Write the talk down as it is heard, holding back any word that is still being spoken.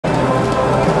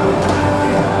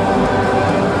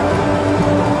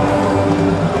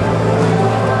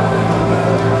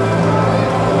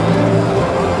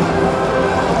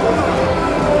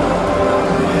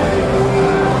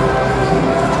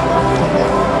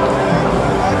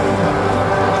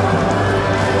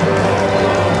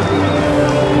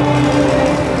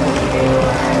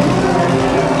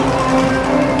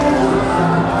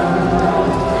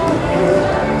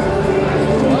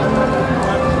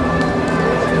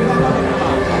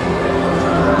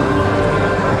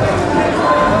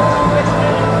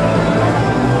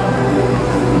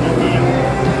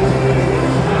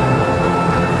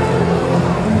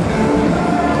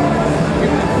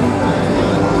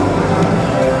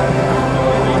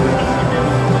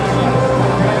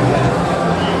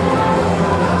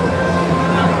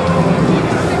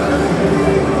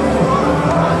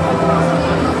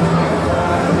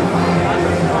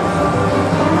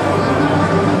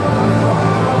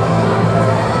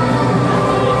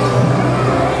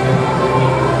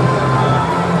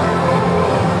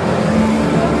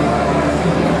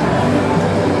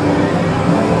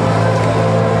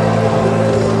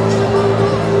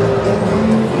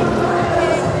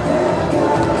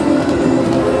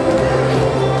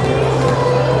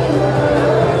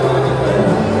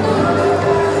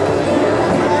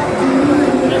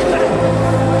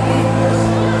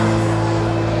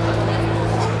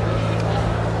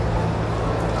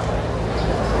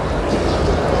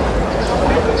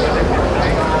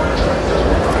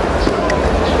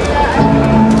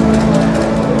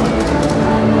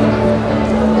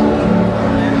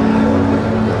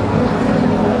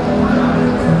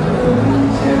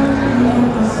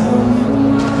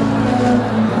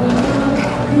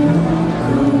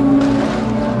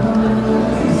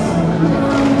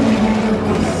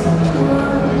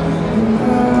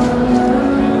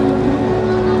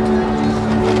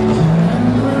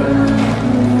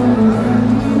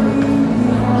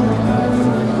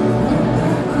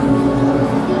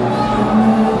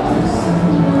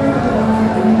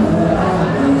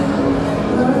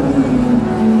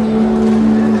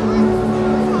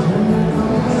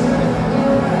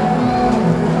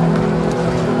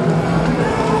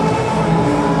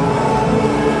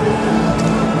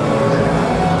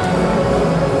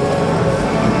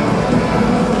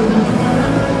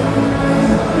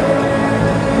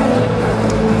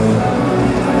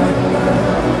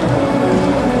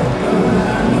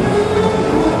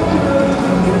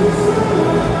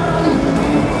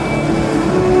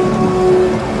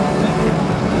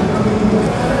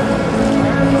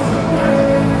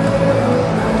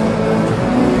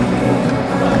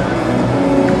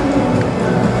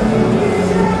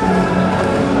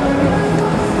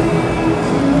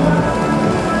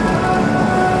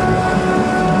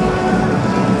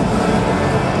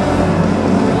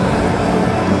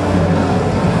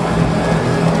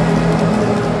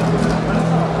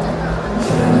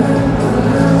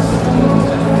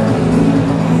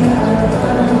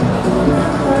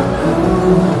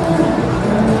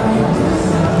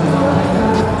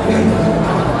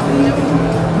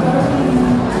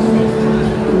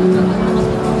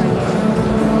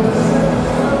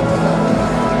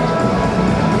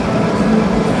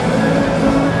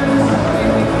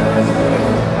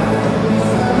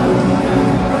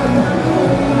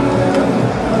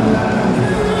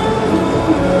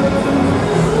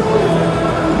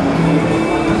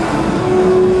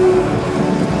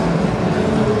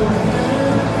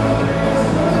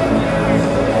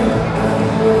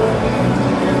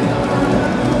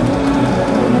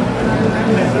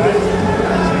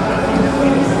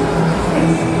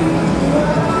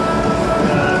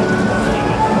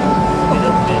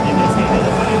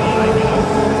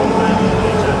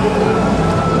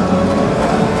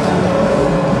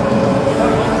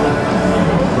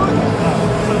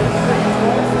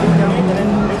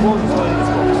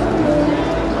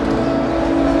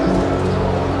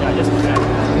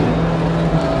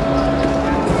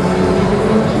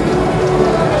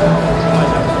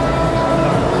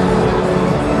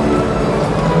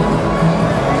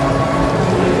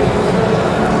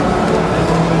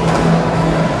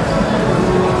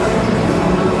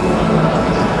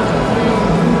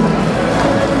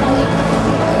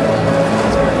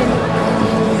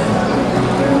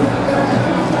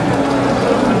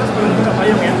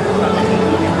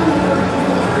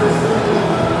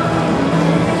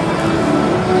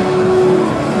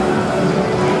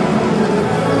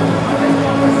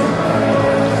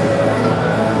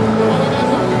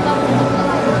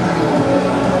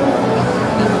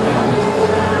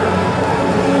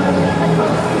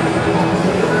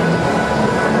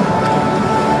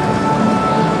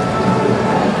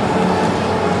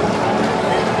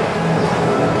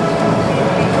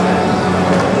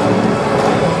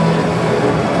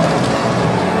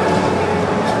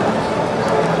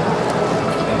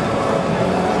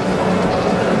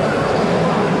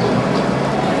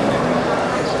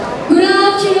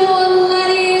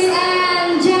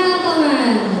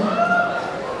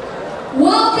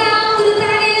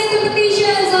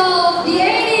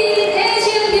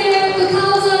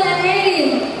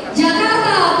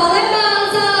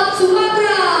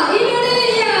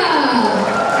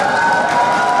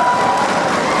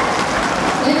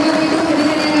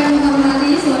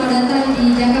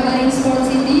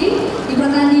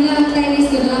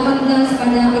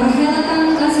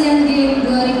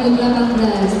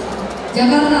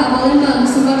Jakarta, Palembang,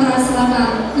 Sumatera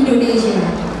Selatan, Indonesia.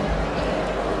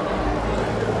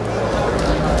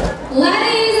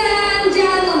 Ladies and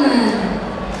gentlemen,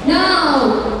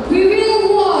 now we will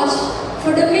watch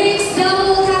for the mixed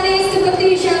double tennis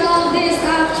competition of this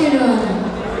afternoon.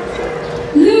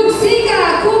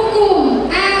 Luksika, Kumkhum,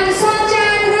 and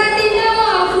Sonchat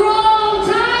from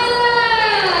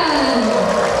Thailand.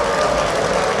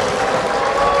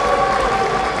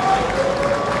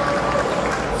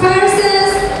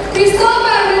 Versus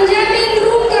Rungkat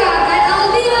and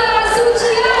Aldila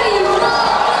Sutjiadi.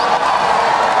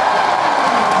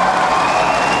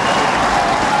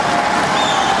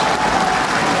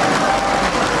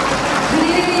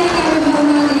 Hadirin yang kami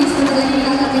hormati, sebentar lagi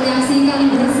kita akan menyaksikan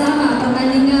bersama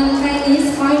pertandingan tenis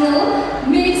final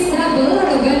mixed double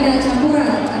atau ganda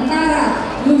campuran antara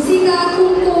Luksika,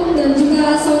 Kumkhum dan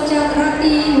juga Sonchat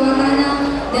Ratiwatana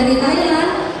dari Thailand,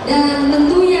 dan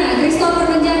tentunya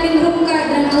Rungkat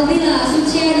dan Aldila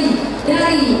Sutjiadi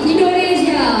dari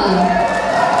Indonesia.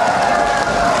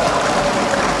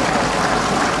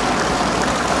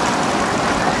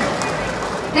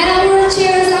 And our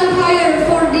chairs umpire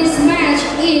for this match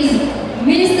is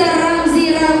Mr.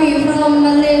 from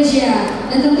Malaysia.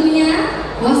 Dan tentunya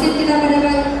wasit kita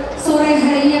pada sore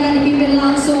hari ini akan dipimpin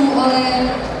langsung oleh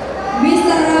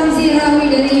Mr.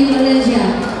 dari Malaysia.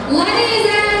 Ladies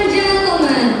and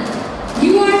gentlemen,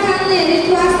 you are kindly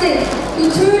requested to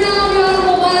turn on your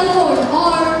mobile phone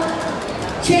or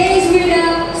change with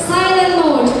a silent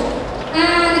mode.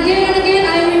 And again,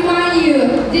 I remind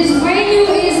you, this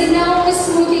venue is now a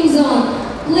smoking zone.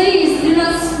 Please do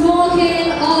not smoke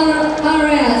in our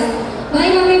areas.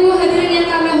 Baik Bapak Ibu hadirin yang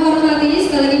kami hormati,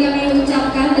 sekali lagi kami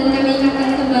ucapkan dan kami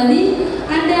ingatkan kembali,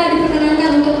 Anda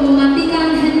diperkenankan untuk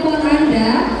mematikan handphone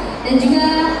Anda dan juga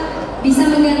bisa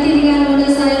mengganti dengan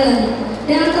mode silent.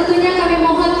 Dan tentunya kami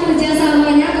mohon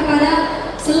kerjasamanya kepada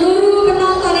seluruh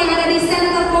penonton yang ada di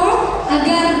center court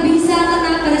agar bisa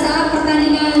tenang pada saat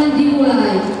pertandingan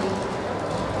dimulai.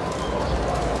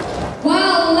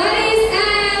 Well, ladies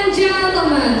and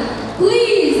gentlemen,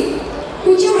 please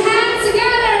put your hands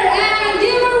together and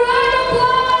give a round of applause.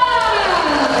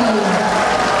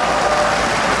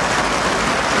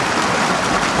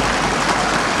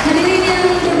 Hadirin yang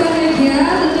berbahagia,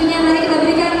 tentunya mari kita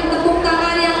berikan tepuk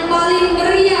tangan yang paling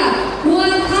meriah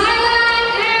buat Thailand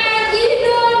and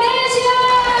Indonesia.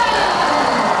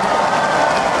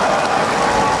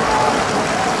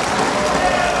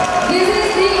 This is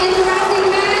the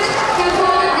interacting match. Have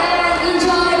fun and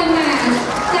enjoy the match.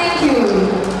 Thank you.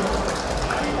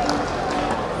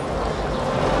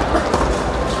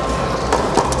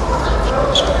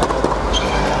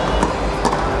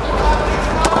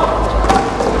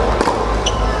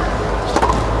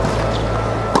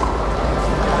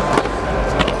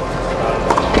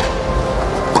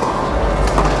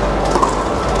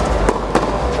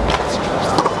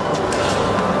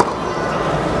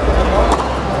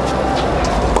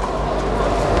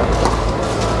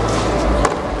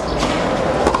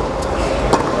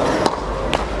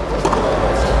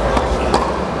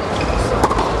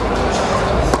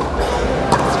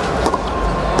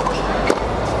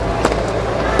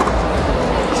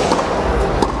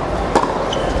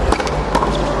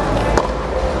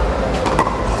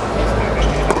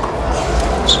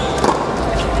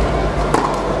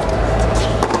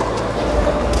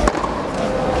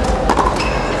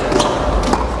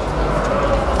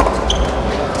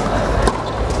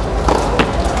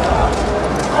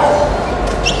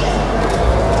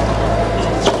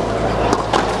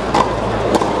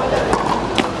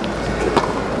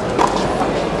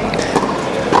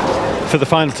 For the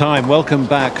final time, welcome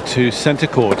back to Centre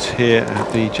Court here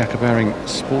at the Jakabaring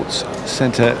Sports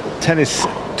Centre Tennis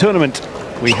Tournament.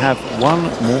 We have one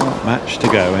more match to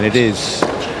go, and it is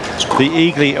the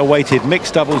eagerly awaited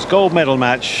mixed doubles gold medal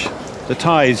match. The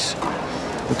Thais,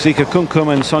 Luksika, Kumkhum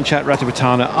and Sonchat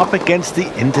Ratiwatana, up against the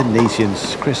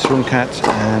Indonesians, Rungkat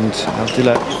and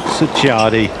Aldila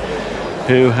Sutjiadi,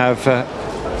 who have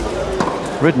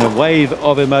ridden a wave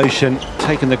of emotion,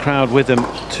 taken the crowd with them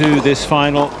to this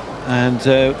final. And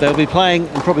they'll be playing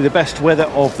in probably the best weather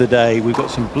of the day. We've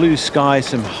got some blue sky,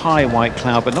 some high white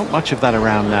cloud, but not much of that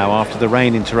around now after the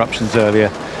rain interruptions earlier.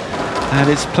 And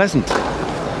it's pleasant,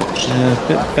 a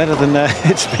bit better than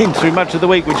it's been through much of the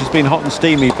week, which has been hot and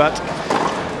steamy. But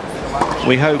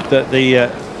we hope that the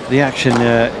action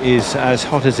is as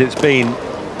hot as it's been.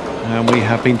 And we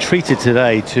have been treated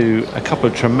today to a couple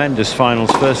of tremendous finals.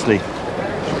 Firstly,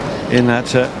 in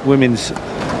that women's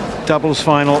doubles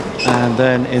final, and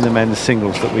then in the men's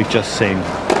singles that we've just seen.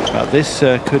 But this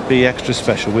could be extra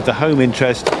special with the home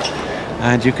interest,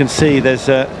 and you can see there's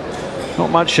Not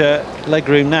much leg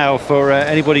room now for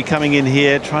anybody coming in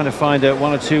here trying to find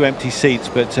one or two empty seats,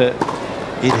 but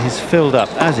it is filled up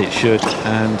as it should,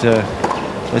 and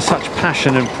there's such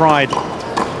passion and pride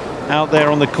out there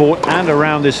on the court and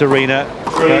around this arena.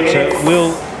 But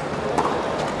will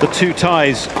the two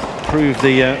ties prove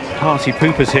the party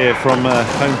poopers here from a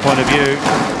home point of view?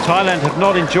 Thailand have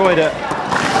not enjoyed a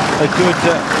good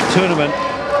tournament.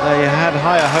 They had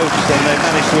higher hopes than they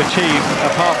managed to achieve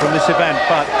apart from this event,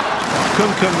 but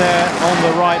Kumkhum there on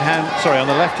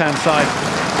the left-hand side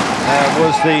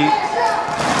was the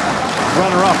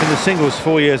runner-up in the singles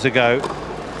 4 years ago,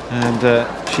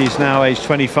 and she's now aged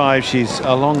 25. She's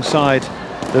alongside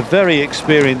the very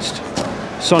experienced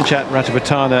Sonchat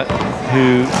Ratiwatana,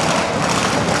 who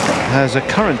has a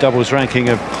current doubles ranking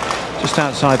of just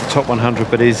outside the top 100,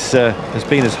 but has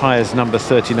been as high as number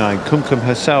 39. Kumkhum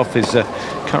herself is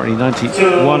currently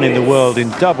 91 in the world in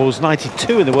doubles,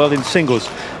 92 in the world in singles,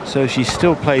 so she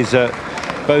still plays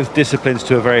both disciplines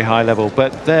to a very high level.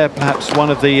 But they're perhaps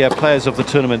one of the players of the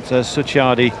tournament,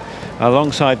 Sutjiadi,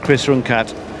 alongside Chris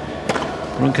Rungkat.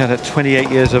 Rungkat at 28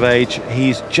 years of age.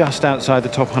 He's just outside the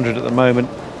top 100 at the moment,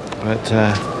 but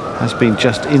has been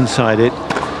just inside it.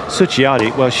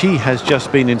 Sutjiadi, well, she has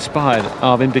just been inspired,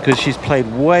 Arvin, because she's played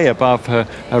way above her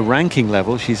ranking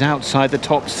level. She's outside the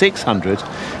top 600,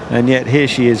 and yet here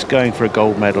she is going for a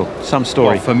gold medal. Some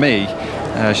story. Well, for me,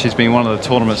 she's been one of the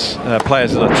tournament's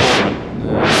players of the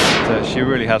tournament. She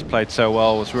really has played so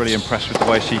well. Was really impressed with the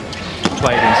way she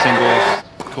played in singles.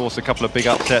 Of course, a couple of big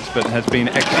upsets, but has been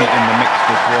excellent in the mixed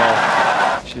as well.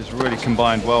 She's really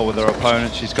combined well with her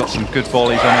opponent. She's got some good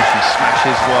volleys on her. She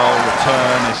smashes well.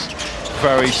 Return is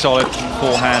very solid.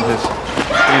 Forehand has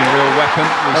been a real weapon.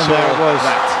 We saw there it was.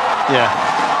 that. Yeah,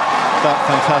 that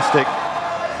fantastic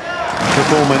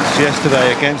performance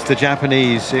yesterday against the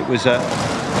Japanese. It was a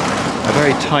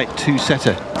very tight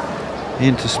two-setter,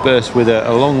 interspersed with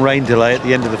a long rain delay at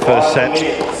the end of the first set.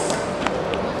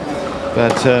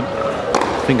 But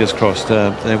fingers crossed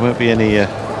there won't be any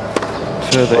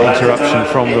further interruption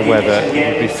from the weather.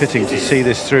 It would be fitting to see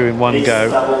this through in one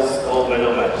go,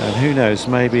 and who knows,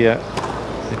 maybe a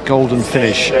golden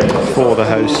finish for the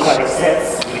hosts.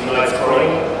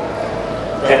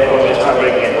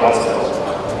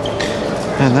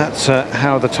 And that's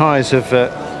how the ties have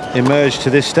emerged to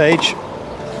this stage.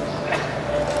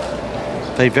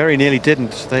 They very nearly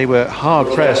didn't. They were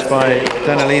hard pressed by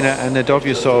Danilina and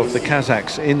Nedovyasov, the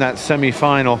Kazakhs, in that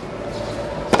semi-final,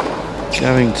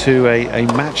 going to a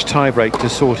match tiebreak to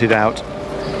sort it out.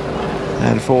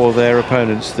 And for their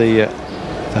opponents, the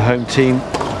home team,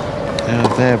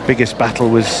 their biggest battle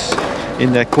was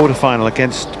in their quarterfinal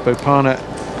against Bopana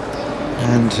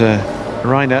and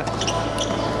Reiner.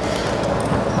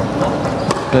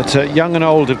 But young and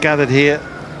old have gathered here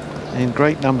in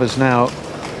great numbers now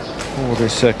for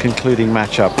this concluding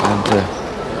matchup, and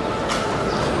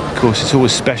of course it's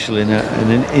always special in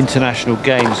international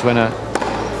games when a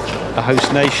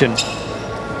host nation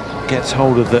gets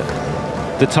hold of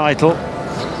the title.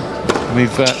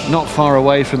 We've not far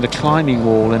away from the climbing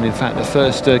wall, and in fact the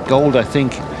first gold, I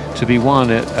think, to be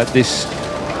won at this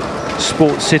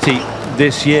sports city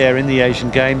this year in the Asian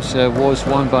Games was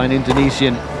won by an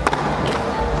Indonesian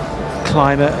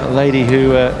climber, a lady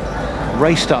who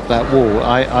raced up that wall.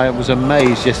 I was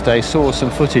amazed yesterday, saw some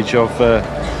footage of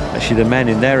actually the men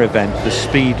in their event, the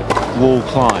speed wall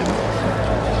climb,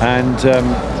 and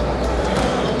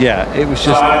yeah, it was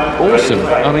just awesome.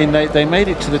 I mean, they made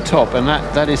it to the top, and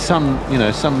that is some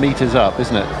meters up,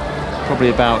 isn't it? Probably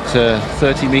about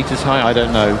 30 meters high. I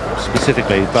don't know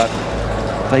specifically, but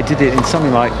they did it in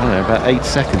something like, I don't know, about 8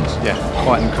 seconds. Yeah,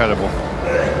 quite incredible.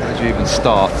 How did you even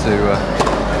start to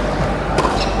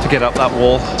get up that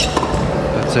wall?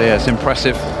 But yeah, it's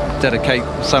impressive. Dedicate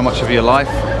so much of your life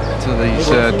to these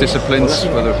disciplines,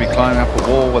 whether it be climbing up a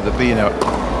wall, whether it be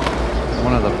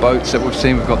one of the boats that we've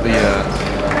seen. We've got the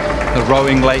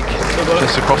rowing lake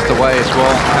just across the way as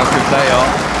well. How good they are.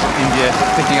 India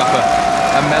picking up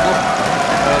a medal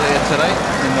earlier today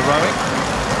in the rowing.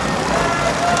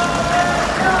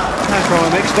 And from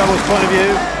a mixed doubles point of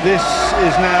view, this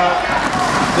is now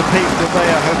the peak that they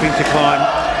are hoping to climb.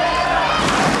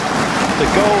 The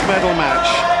gold medal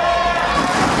match.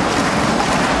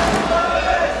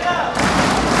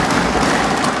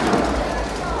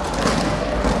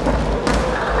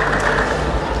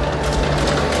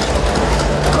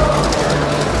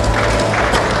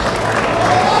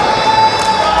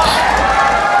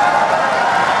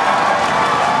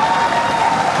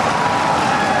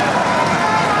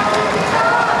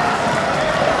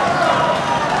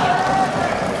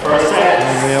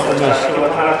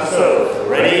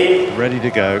 Ready to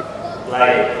go.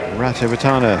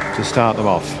 Ratiwatana to start them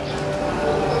off.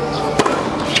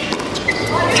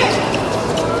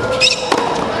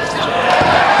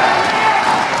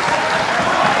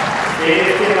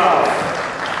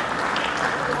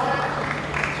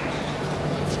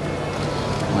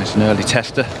 It's an early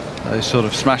tester, those sort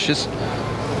of smashes.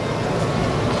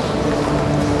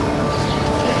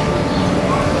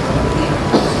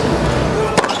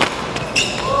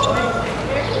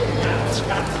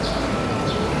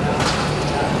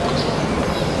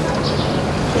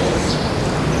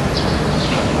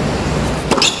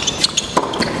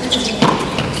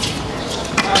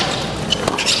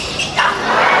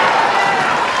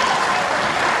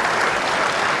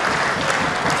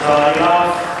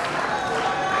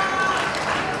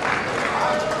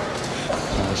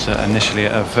 Initially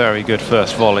a very good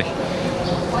first volley.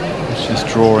 She's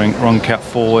drawing Rungkat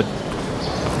forward.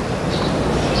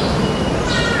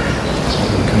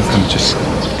 Kumkhum just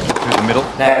through the middle.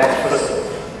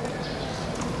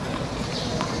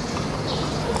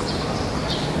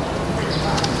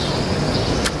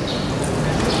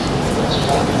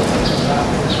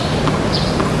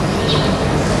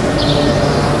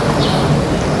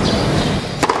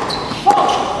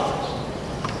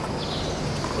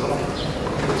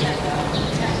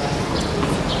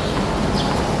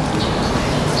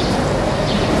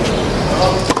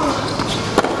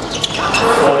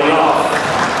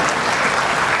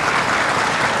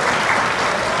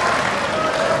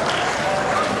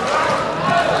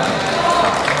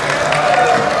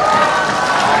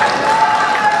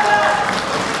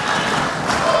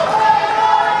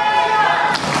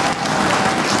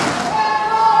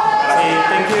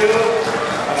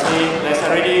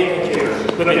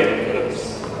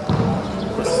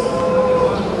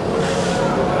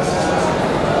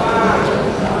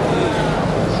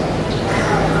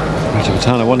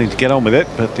 Ratiwatana wanting to get on with it,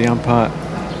 but the umpire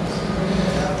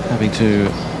having to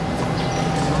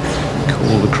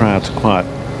call the crowd to quiet.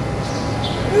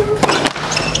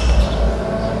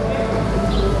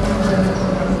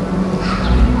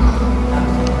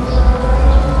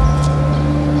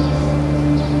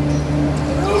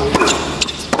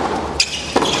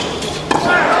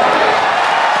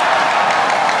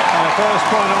 First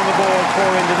point on the board for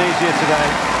Indonesia today.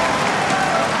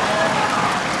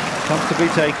 Comfortably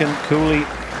taken, coolly.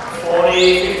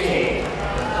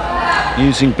 40-15.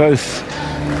 Using both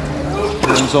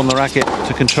hands on the racket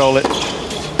to control it. It's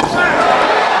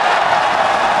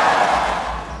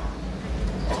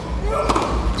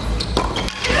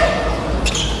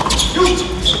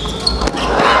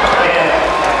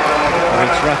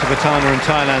Ratiwatana and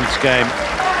Thailand's game.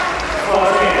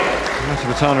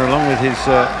 Ratiwatana, along with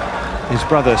his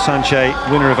brother Sonchat,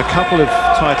 winner of a couple of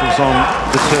titles on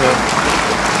the tour,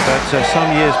 but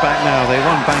some years back now they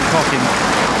won Bangkok in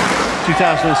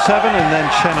 2007 and then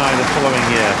Chennai the following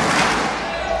year.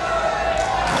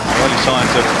 Early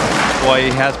signs of why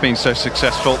he has been so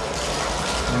successful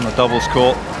on the doubles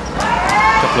court.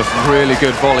 A couple of really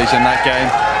good volleys in that game.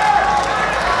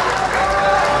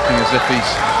 Looking as if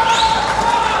he's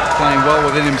playing well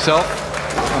within himself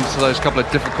when it comes to those couple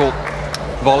of difficult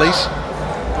volleys.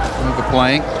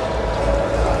 Overplaying.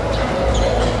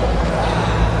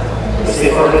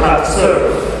 It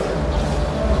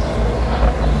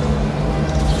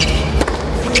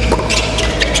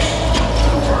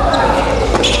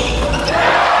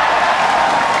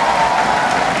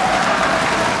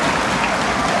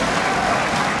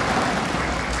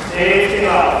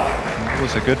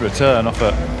was a good return off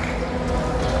a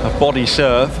body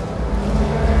serve.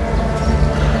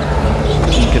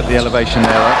 Get the elevation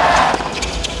there, right?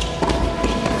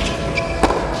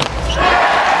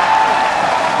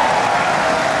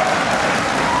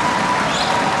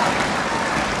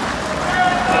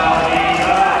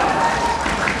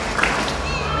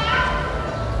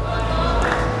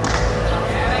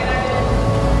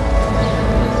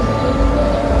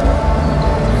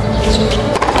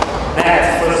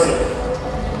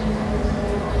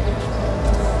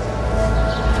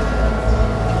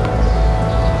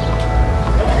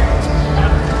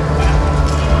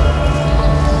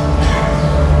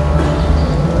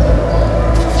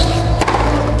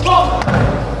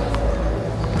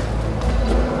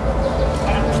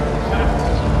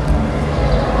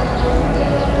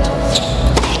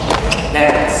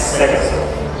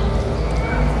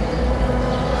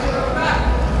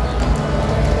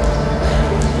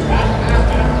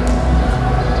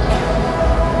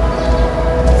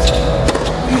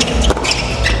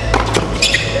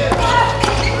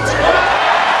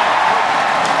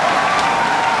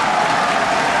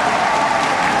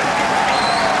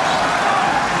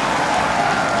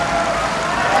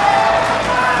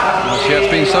 She has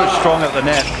been so strong at the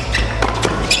net.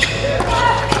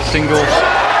 singles.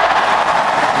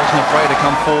 Wasn't afraid to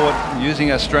come forward, using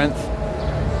her strength.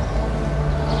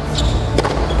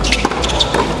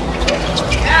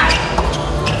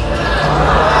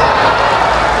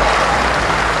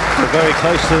 Very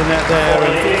close to the net there.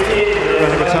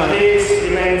 Please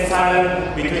remain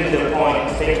silent between the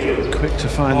points. Thank you. Quick to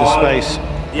find the space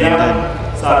and then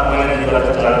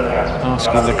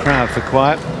asking the crowd for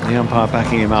quiet. The umpire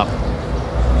backing him up.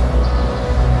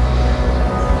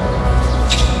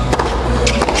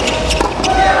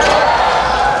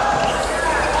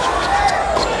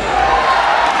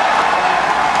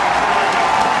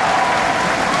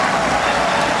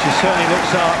 She certainly looks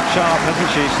sharp,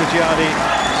 hasn't she, Sutjiadi?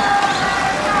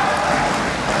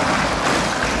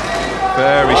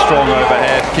 Very strong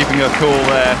overhead, keeping her cool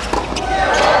there.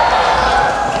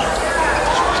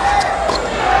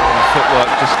 And footwork,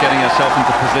 just getting herself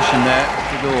into position there.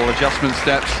 Little adjustment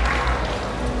steps.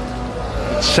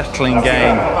 Settling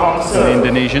game for the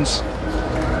Indonesians.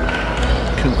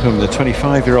 Kumkhum, the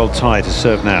 25-year-old Thai, to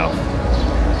serve now.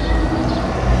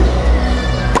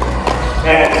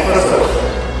 And first serve.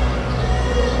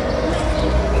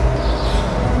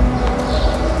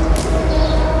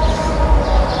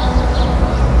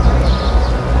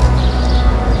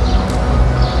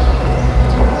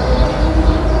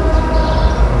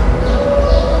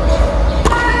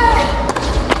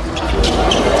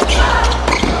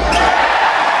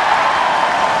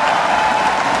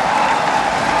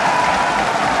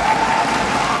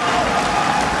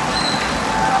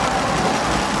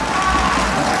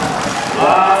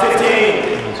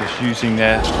 Using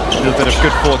their little bit of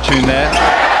good fortune there.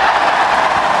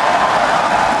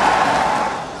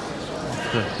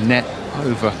 The net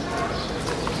over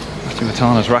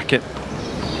Ratiwatana's racket.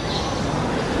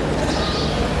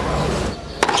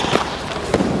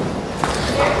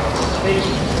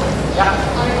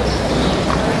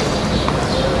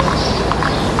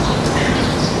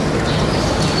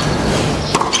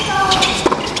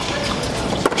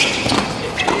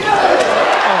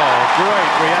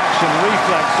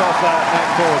 Off that net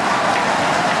cord.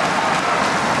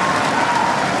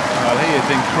 Well, he is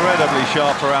incredibly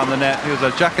sharp around the net. He was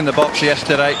a jack in the box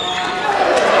yesterday. There's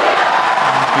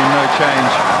been no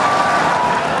change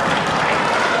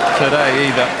today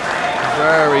either.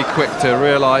 Very quick to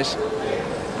realise.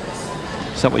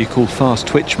 Is that what you call fast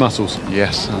twitch muscles?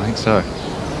 Yes, I think so.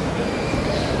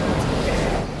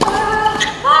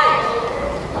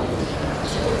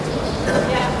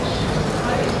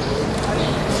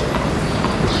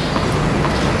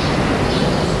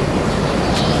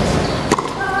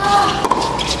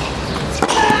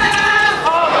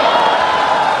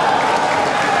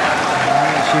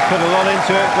 Put a lot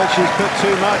into it, but she's put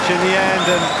too much in the end,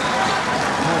 and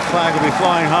the flag will be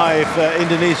flying high if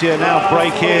Indonesia now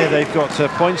break here. They've got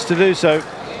points to do so.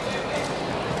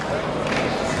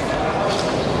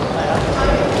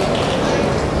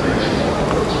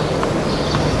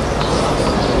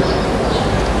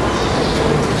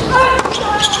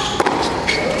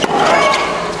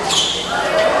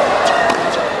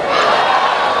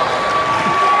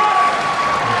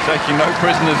 Taking no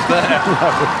prisoners there.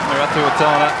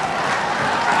 Ratiwatana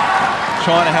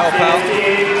trying to help out,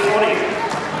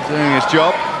 doing his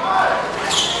job.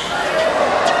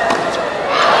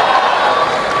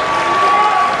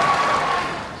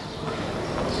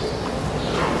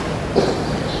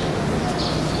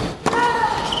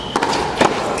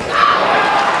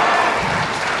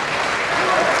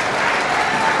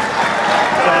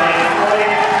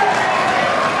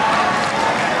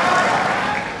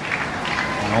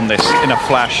 On this, in a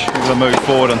flash, able to move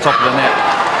forward on top of the net.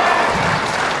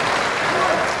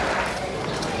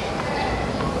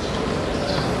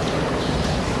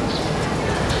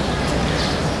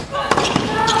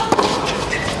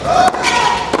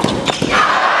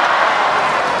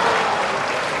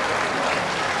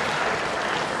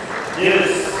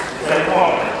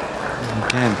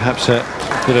 Again, perhaps a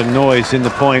bit of noise in the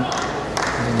point.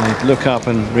 And they'd look up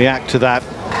and react to that.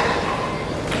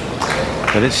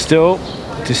 But it's still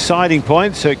deciding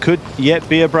point, so it could yet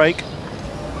be a break. And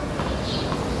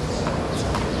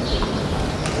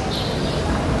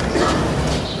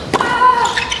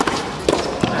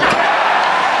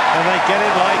they get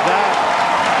it like that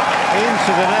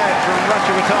into the net from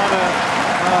Ratiwatana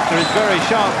after his very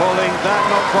sharp bowling. That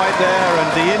not quite there, and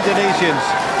the Indonesians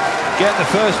get the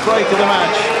first break of the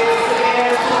match.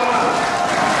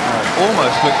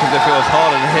 Almost looked as if it was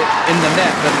harder to hit in the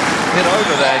net than hit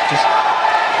over there. Just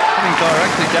hitting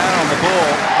directly down on the ball.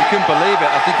 You couldn't believe it.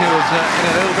 I think he was in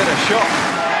a little bit of shock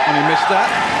when he missed that.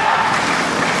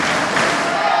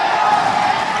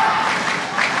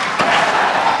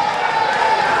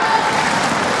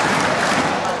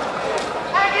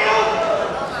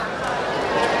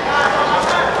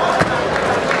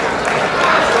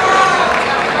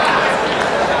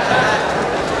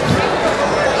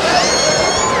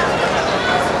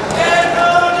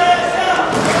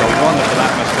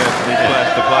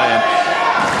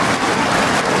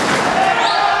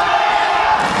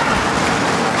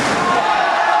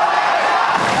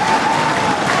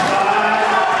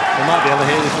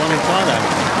 in Thailand.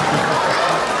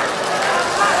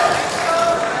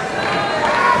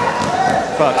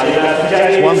 But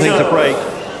it's one thing to break,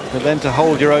 but then to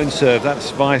hold your own serve,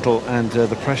 that's vital, and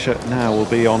the pressure now will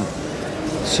be on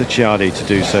Sutjiadi to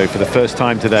do so for the first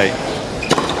time today.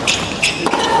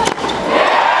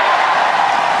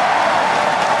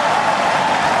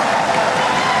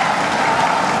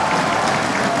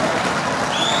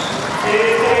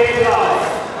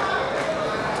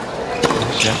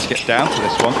 She had to get down to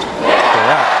this one. For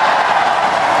that.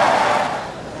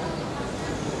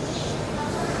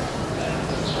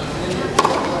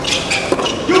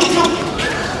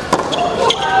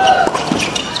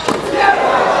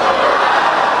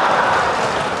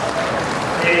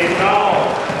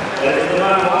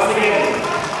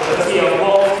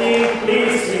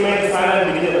 Please remain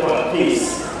silent within the point,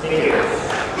 please. Thank you.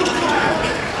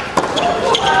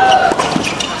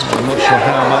 I'm not sure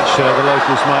how much the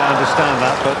locals might understand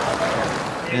that, but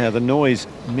yeah, the noise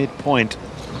mid-point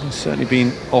has certainly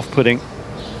been off-putting.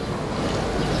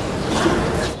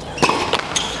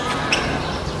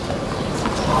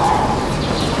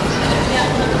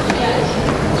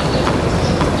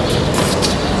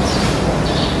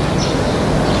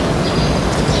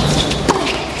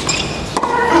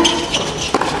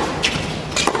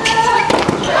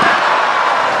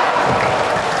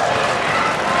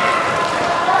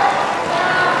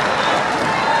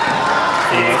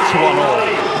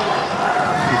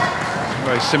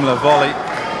 Very similar volley.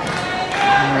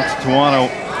 Tuano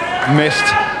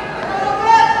missed.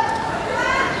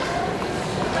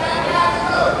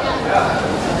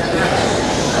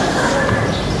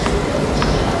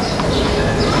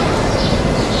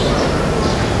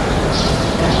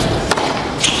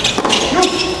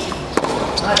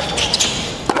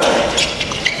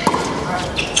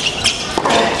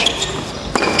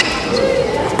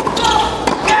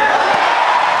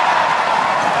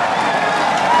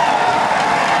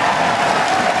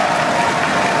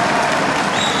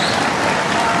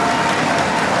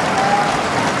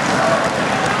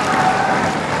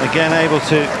 Again able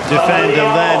to defend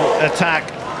and then attack.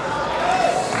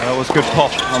 That was good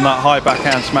pop on that high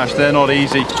backhand smash. They're not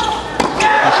easy.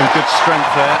 There's some good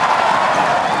strength there.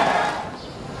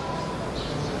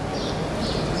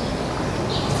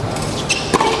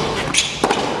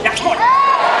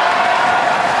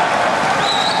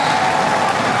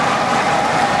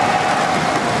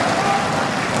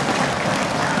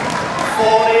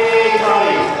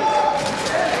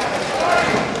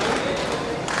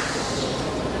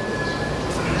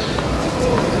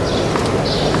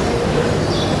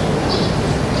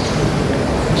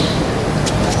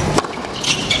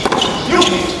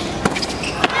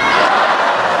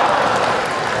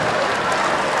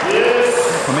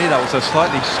 A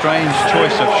slightly strange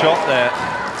choice of shot there.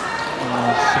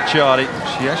 Sutjiadi,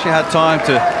 she actually had time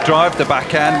to drive the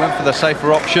backhand, went for the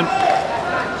safer option.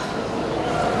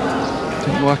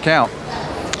 Didn't work out.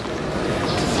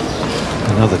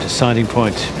 Another deciding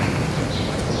point.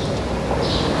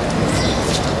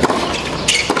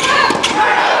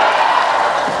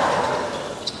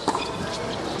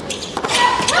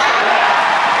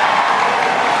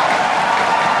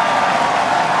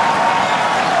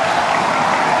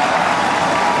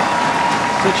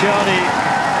 Sutjiadi,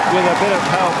 with a bit of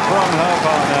help from her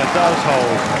partner, does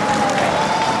hold.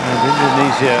 And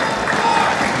Indonesia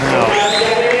now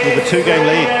with a 2-game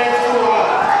lead.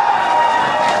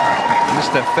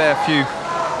 Missed a fair few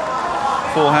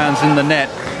forehands in the net.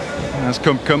 As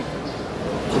Kumkhum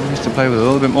needs to play with a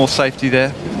little bit more safety there,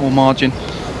 a bit more margin.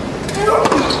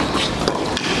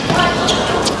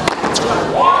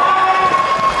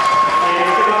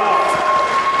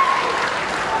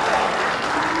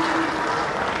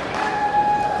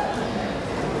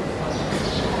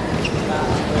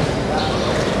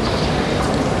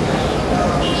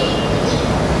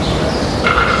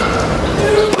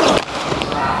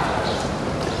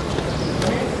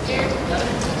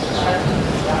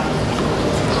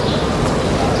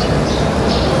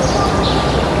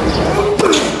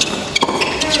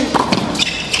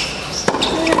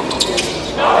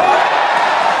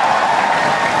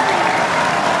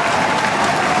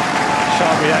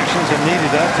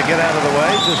 To get out of the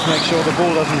way, just make sure the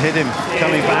ball doesn't hit him.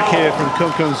 Coming back here from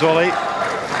Kumkhum's volley.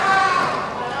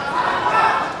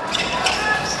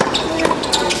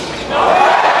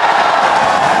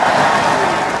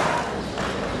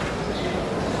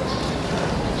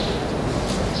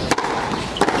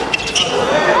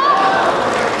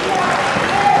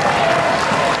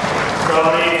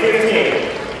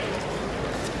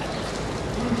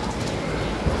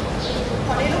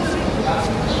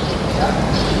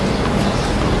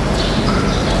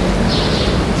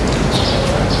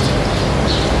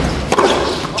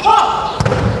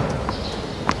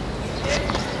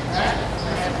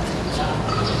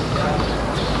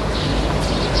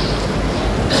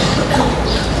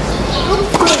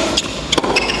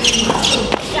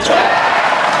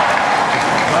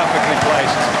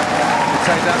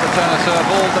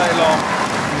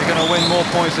 win more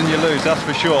points than you lose, that's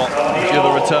for sure. If you're the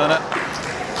returner,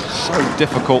 so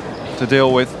difficult to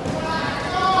deal with.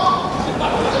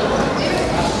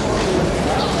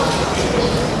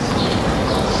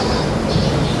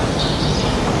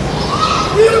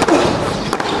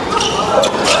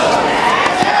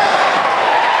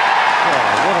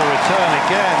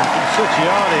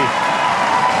 Sutjiadi.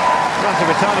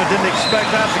 Ratiwatana didn't expect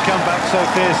that to come back so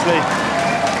fiercely.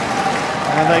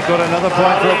 And they've got another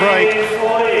point for a break.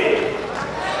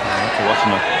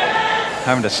 Ratiwatana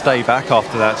having to stay back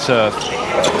after that serve.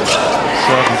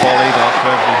 Serve and volleyed after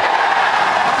every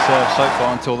serve so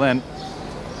far until then.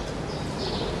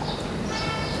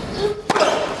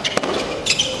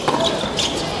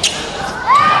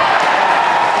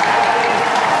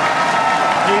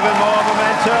 Even more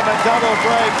momentum, a double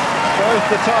break. Both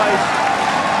the ties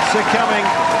succumbing,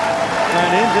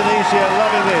 and Indonesia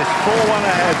loving this, 4-1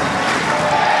 ahead.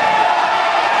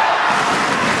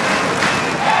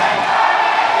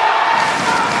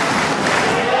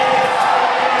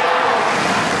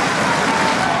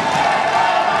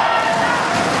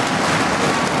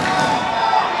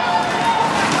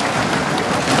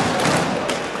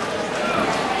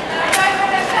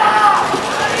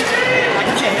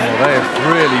 Well, they have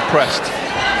really pressed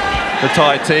the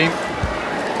Thai team.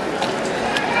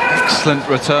 Excellent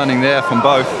returning there from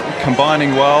both,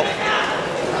 combining well.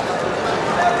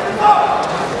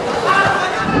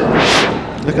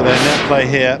 Look at their net play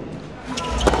here.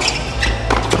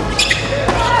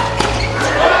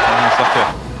 It's like a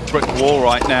brick wall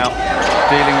right now,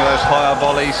 dealing with those higher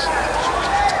volleys.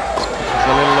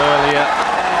 A little earlier,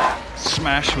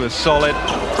 smash was solid.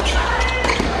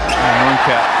 And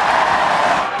Rungkat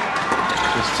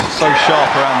just so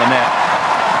sharp around the net.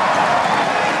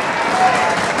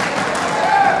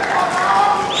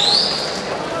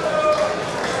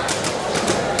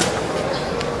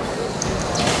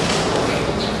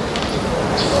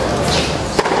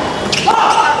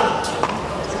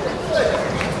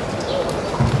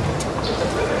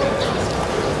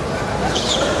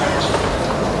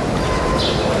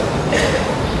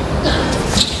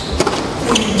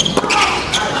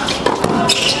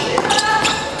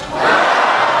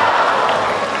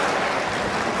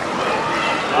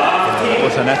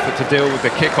 An effort to deal with the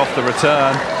kick off the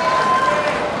return.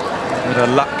 Bit of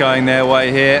luck going their way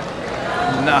here.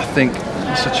 Nothing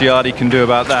Sutjiadi can do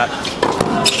about that.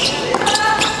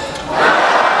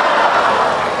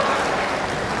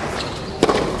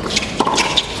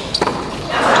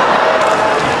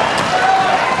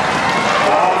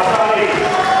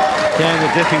 Again, the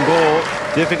dipping ball,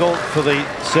 difficult for the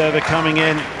server coming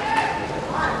in.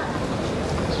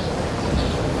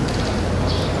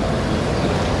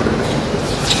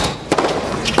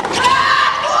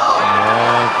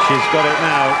 She's got it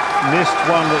now. Missed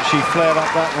one that she flared up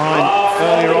that line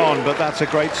earlier on, but that's a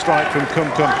great strike from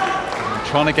Kumkhum.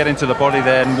 Trying to get into the body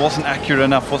there and wasn't accurate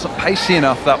enough, wasn't pacey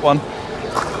enough, that one.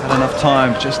 Had enough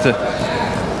time just to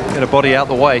get a body out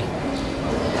the way.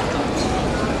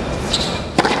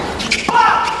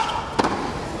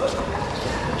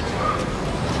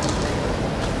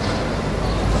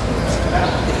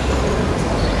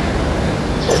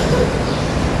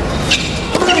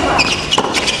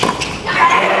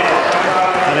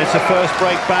 It's a first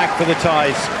break back for the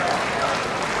Thais.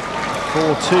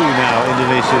 4-2 now,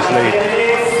 Indonesia's lead.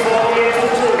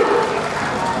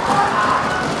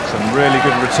 Some really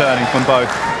good returning from both.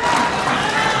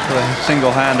 For a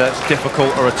single-hander, it's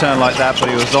difficult a return like that, but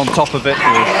he was on top of it, he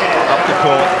was up the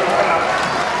court.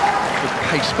 Good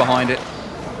pace behind it.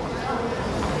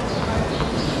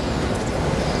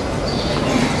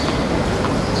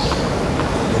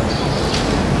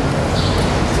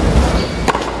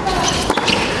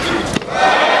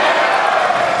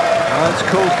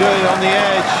 Called good on the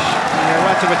edge.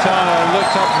 Ratiwatana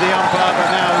looked up to the umpire,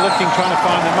 but now looking, trying to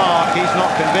find the mark. He's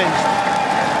not convinced.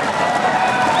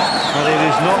 But it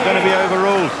is not going to be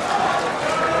overruled.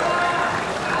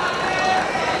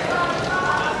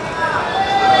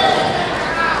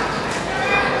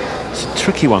 It's a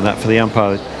tricky one, that, for the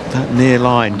umpire, that near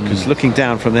line, because looking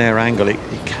down from their angle, it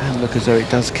can look as though it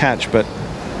does catch, but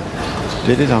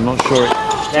did it? I'm not sure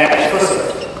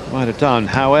it might have done.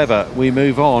 However, we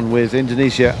move on with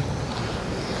Indonesia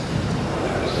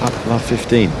up love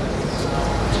 15.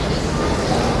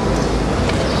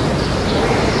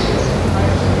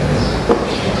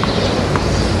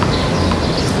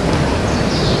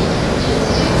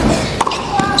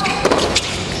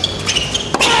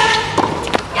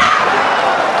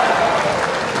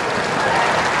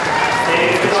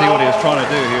 See what he was trying to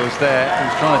do. He was there. He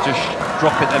was trying to just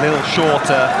drop it a little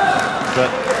shorter, but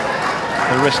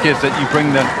the risk is that you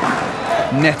bring the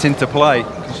net into play.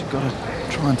 got to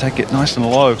try and take it nice and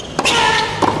low. Goodness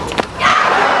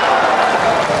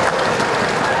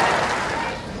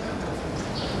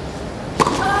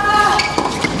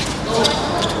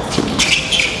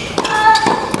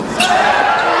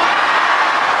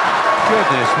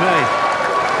me.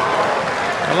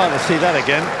 I'd like to see that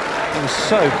again. It was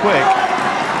so quick.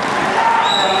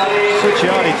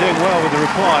 Sutjiadi doing well with the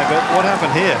reply, but what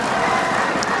happened here?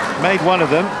 Made one of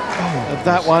them, but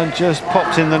that one just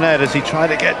popped in the net as he tried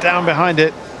to get down behind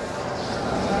it.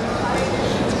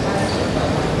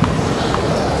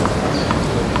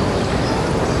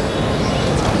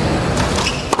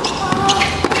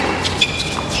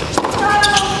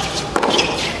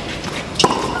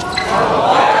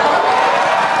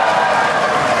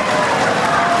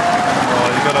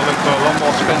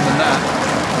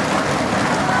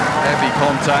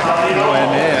 Contact, nowhere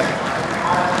near.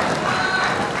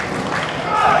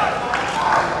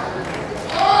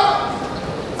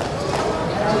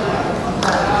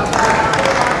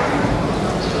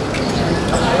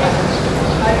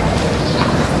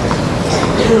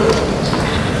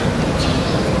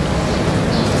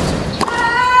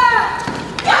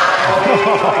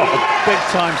 Big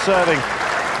time serving.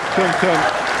 Kumkhum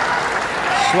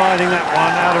sliding that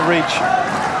one out of reach.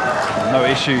 No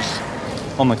issues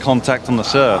on the contact on the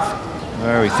serve.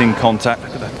 Very thin contact.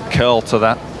 Look at the curl to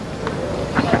that.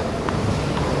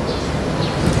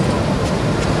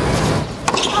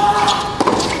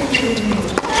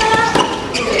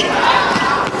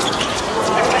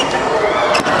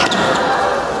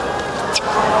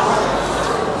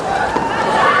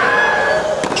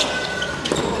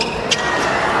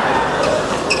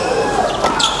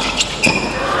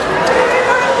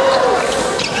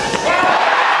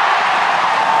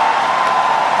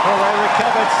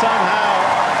 Somehow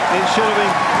it should have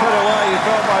been put away, you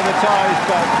felt, by the ties,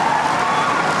 but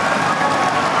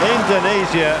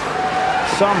Indonesia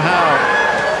somehow.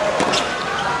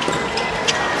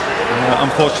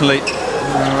 Unfortunately,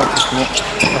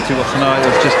 Ratiwatana,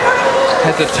 there was just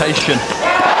hesitation.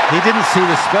 He didn't see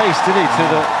the space, did he, to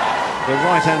the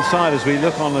right-hand side as we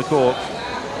look on the court.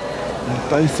 And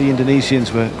both the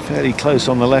Indonesians were fairly close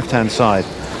on the left-hand side.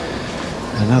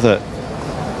 Another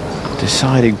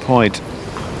deciding point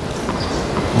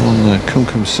on the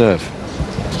Kumkhum serve.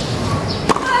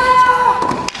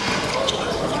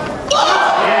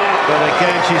 But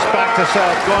again, she's back to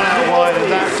serve, gone out wide,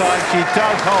 and that time she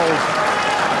does hold.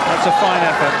 That's a fine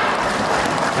effort.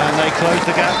 And they close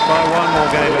the gap by one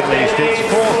more game at least. It's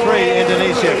 4-3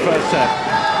 Indonesia first set.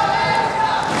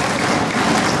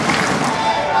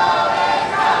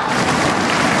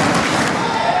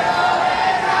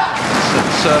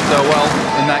 Served her well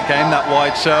in that game, that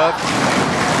wide serve.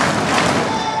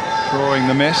 Drawing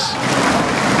the miss. I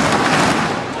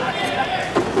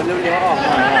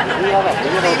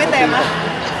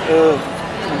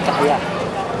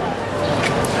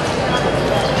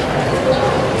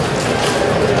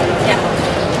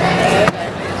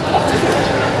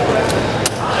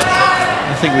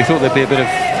think we thought there'd be a bit of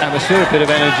atmosphere, a bit of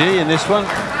energy in this one.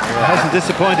 It hasn't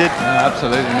disappointed. No,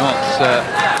 absolutely not.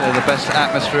 They're the best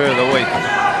atmosphere of the week.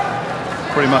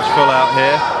 Pretty much full out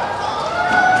here.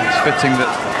 It's fitting that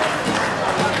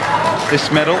this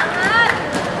medal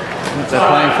that they're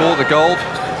playing for, the gold,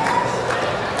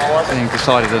 being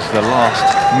decided as the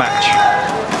last match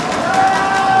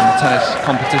on the tennis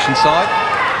competition side.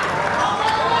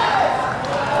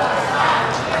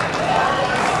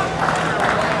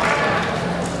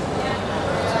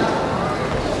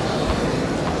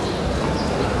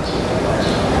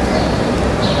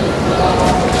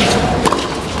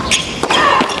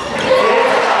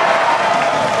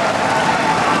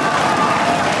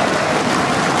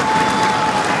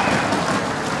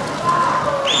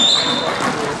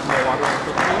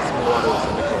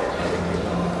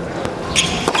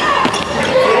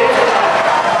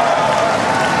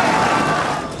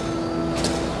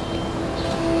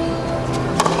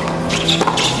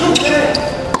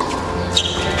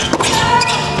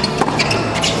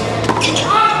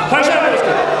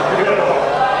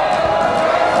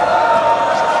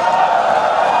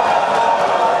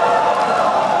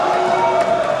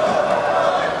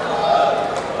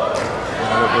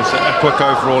 Quick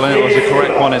overall, and it was a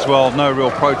correct one as well. No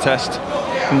real protest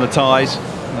from the ties.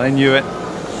 They knew it.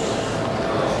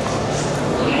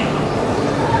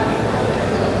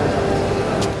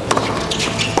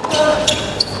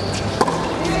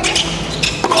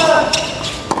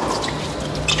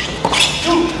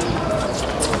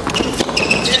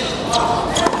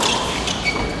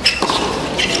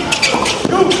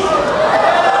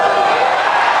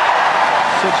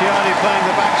 Sutjiadi playing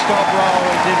the backstop role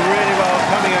and did really well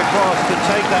coming across to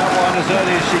take that one as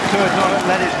early as she could not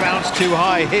let it bounce too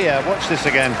high here. Watch this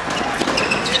again.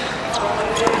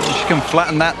 She can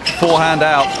flatten that forehand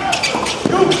out.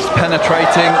 It's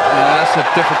penetrating. That's a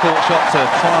difficult shot to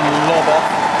try and lob off.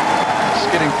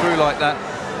 Skidding through like that.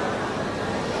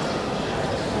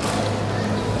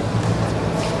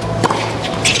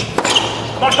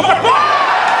 Come on, come on!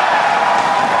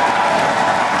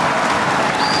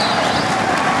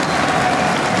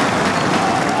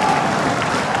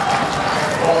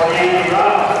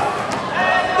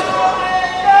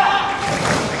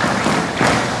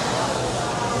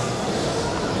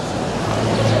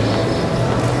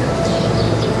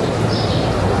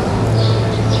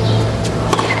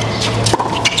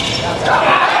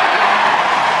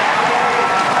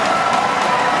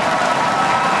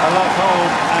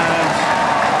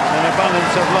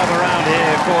 Of love around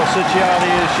here for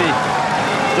Sutjiadi as she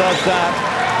does that.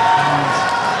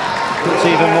 Puts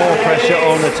even more pressure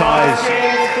on the ties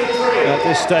at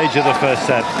this stage of the first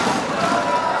set.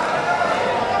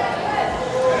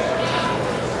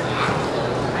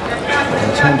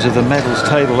 In terms of the medals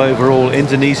table overall,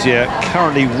 Indonesia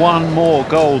currently one more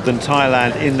gold than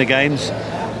Thailand in the games,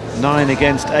 9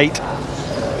 against 8.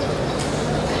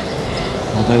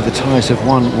 Although the Thais have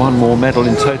won one more medal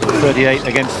in total, 38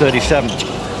 against 37.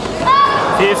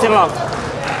 15 love.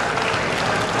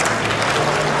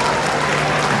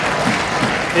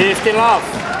 15 love.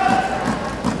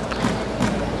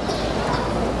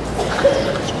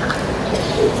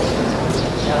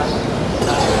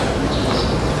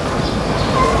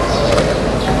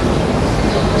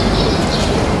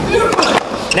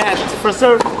 Net for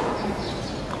serve.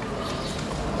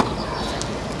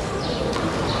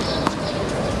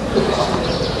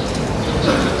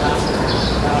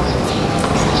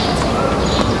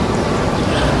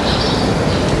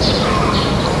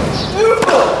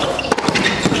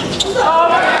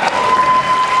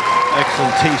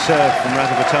 Excellent tee serve from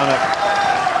Ratiwatana.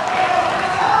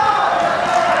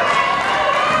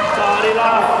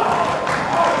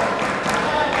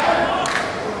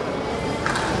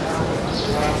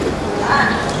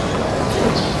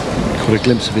 Caught a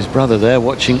glimpse of his brother there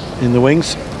watching in the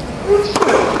wings. There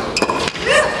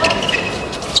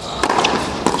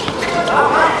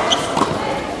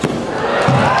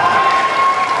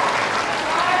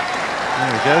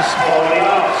he goes.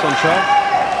 Sonchat.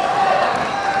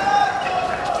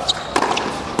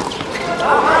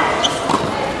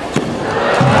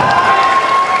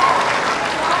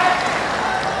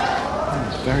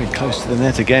 Very close to the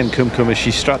net again, Kumkhum, as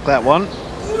she struck that one. Again,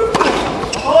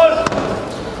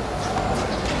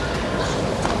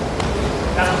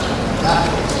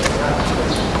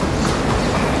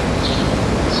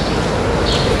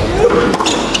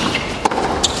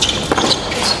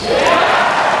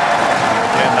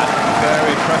 that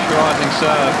very pressurising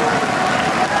serve.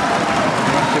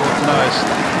 Ratiwatana has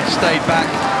stayed back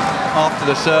after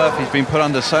the serve. He's been put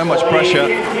under so much pressure.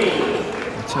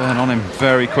 Turn on him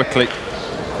very quickly.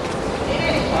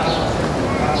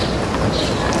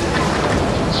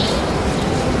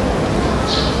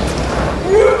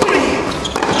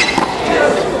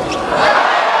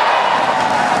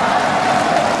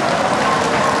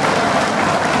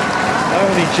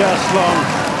 Only just long.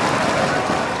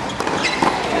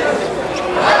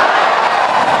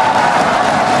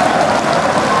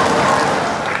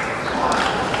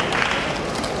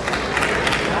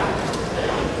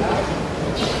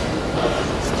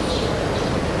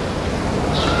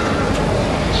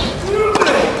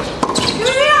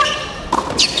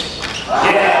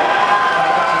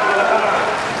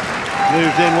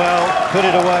 Moved in well, put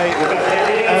it away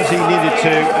as he needed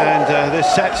to, and this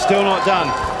set's still not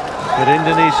done. But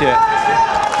Indonesia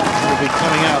will be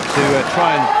coming out to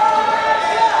try and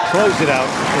close it out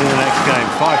in the next game,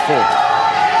 5-4.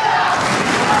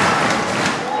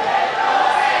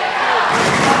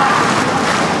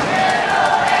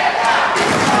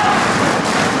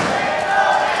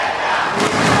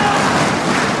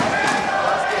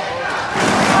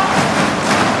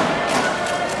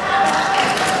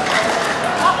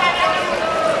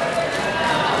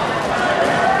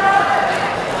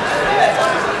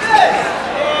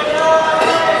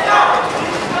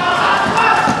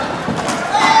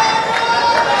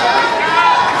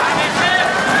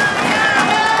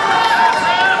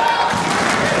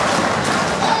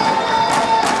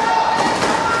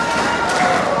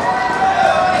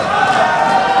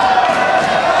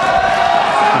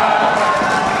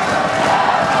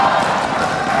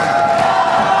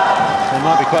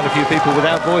 Quite a few people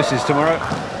without voices tomorrow,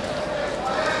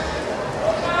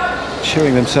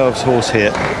 chewing themselves hoarse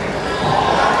here,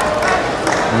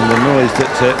 and the noise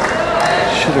that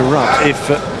should erupt if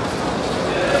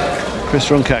Chris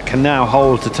Rungkat can now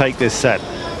hold to take this set. Just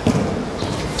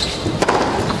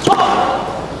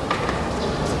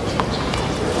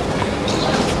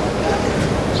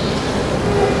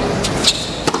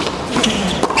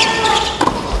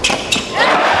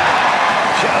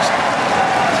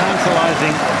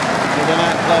tantalizing with the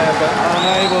net player, but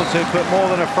unable to put more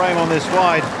than a frame on this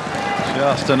wide.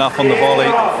 Just enough on the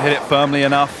volley, hit it firmly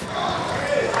enough.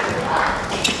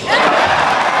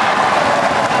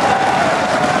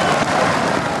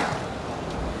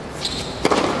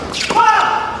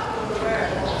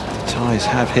 Thais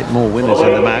have hit more winners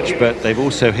in the match, but they've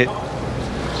also hit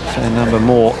a fair number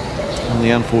more on the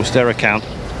unforced error count.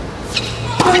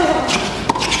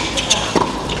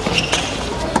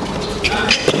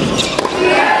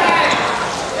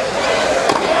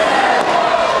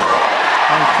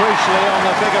 Crucially, on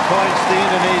the bigger points, the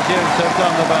Indonesians have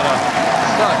done the better.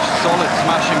 Such solid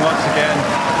smashing once again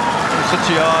from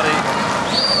Sutjiadi.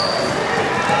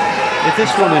 If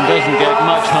this woman doesn't get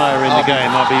much higher in the game,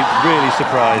 I'd be really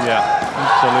surprised. Yeah,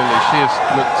 absolutely. She has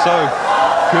looked so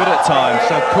good at times,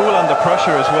 so cool under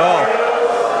pressure as well.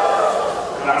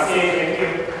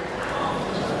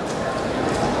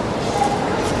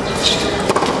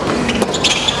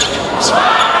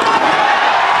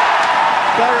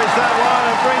 Buries that one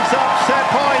and brings up set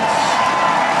points.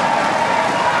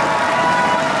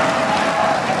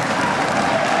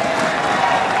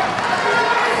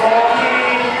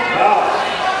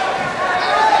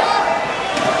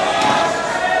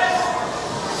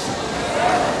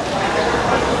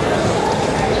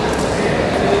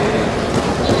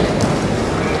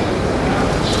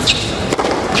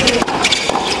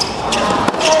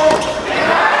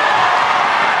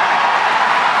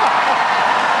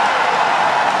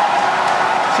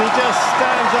 She just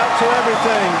stands up to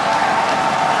everything.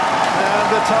 And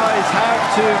the Thais have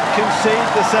to concede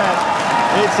the set.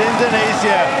 It's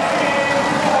Indonesia.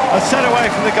 A set away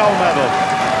from the gold medal.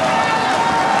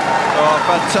 Oh,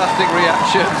 fantastic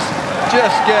reactions.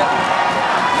 Just get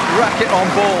racket on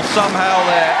ball somehow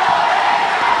there.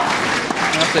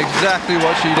 That's exactly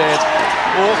what she did.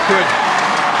 Awkward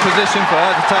position for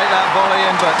her to take that volley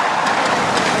in, but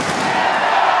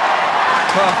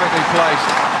perfectly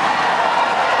placed.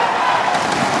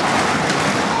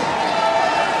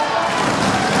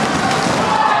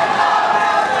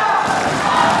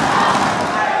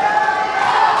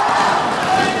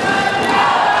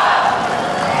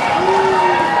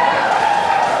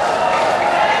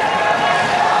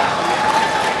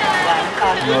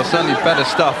 Well, certainly better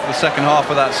stuff the second half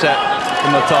of that set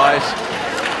from the Thais.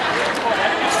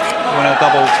 Went a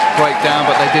double breakdown,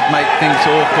 but they did make things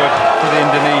awkward for the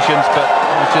Indonesians, but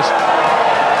just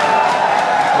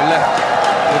were left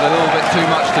with a little bit too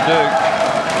much to do.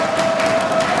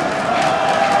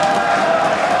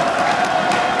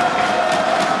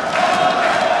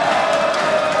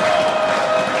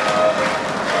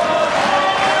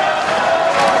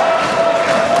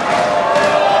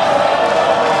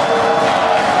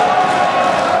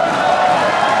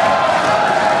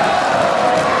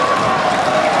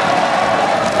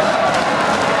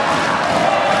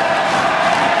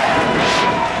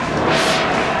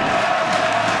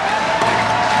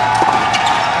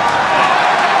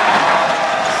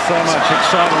 So much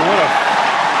excitement. What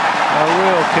a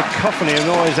real cacophony of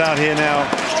noise out here now.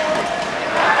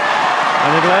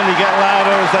 And it'll only get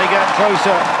louder as they get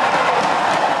closer.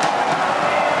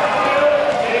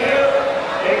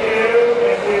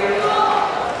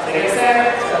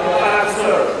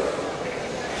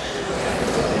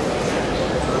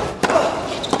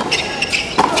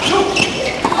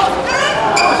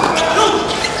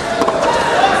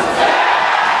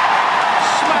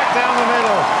 Smack down the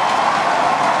middle.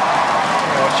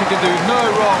 She can do no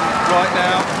wrong right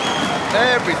now.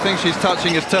 Everything she's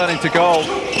touching is turning to gold.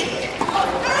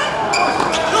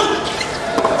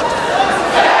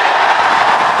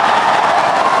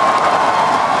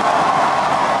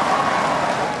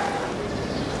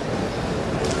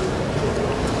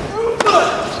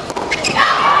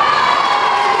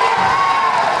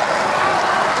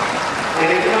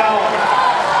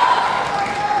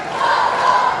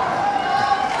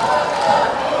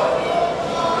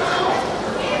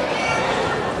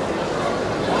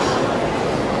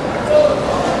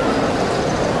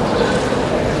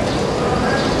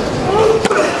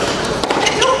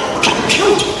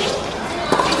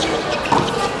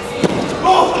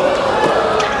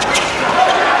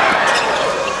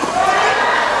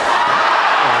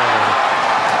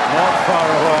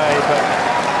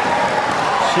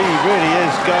 She really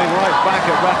is going right back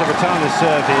at Ratiwatana's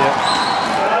serve here.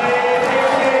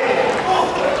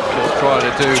 Just trying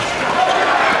to do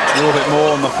a little bit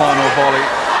more on the final volley.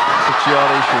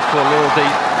 Sutjiadi, she was caught a little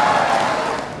deep.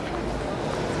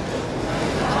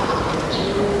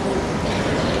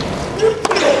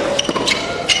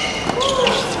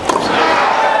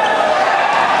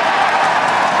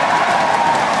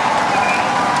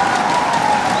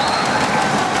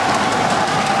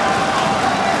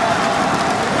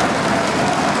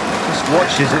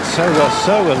 Watches it so well,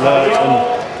 so alert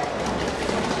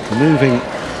and moving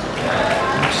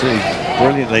absolutely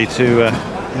brilliantly to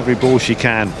every ball she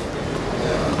can.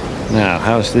 Now,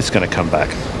 how's this going to come back?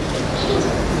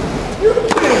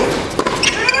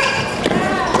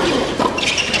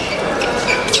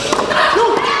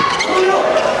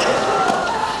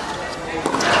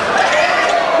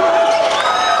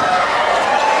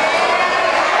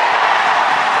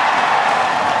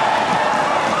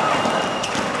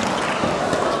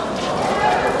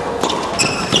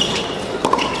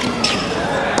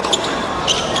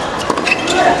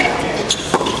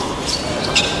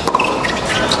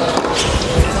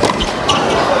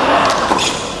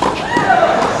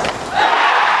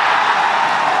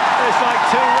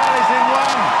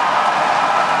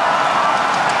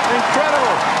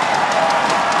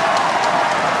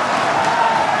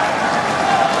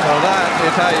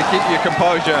 How you keep your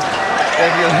composure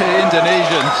if you're the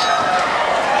Indonesians.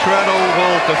 Treadle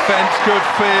will defense, good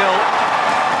feel.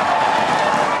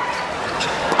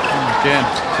 Again,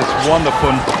 just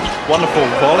wonderful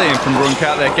volleying from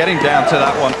Rungkat. They're getting down to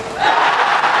that one.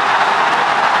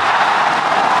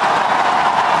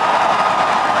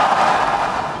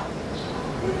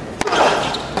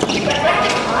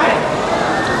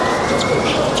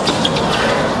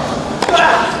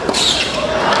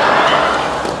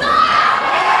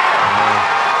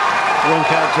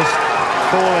 Rungkat just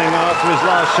falling after his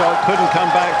last shot, couldn't come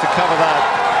back to cover that.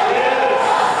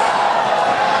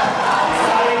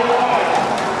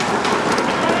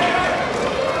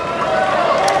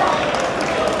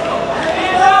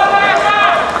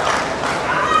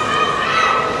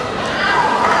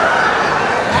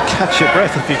 Catch your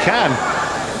breath if you can.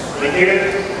 Thank you.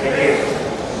 Thank you.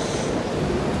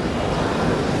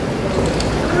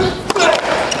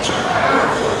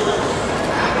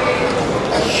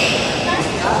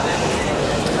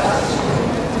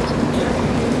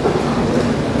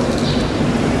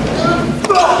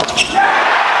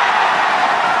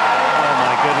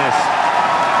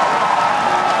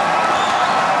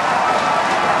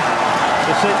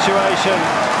 Situation.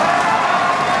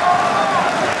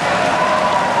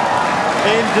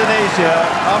 Indonesia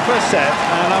up a set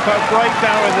and up a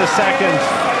breakdown in the second.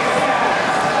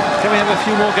 Can we have a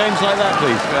few more games like that,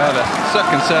 please? Yeah, the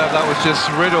second serve, that was just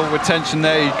riddled with tension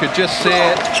there. You could just see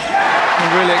it and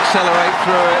really accelerate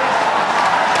through it.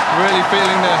 Really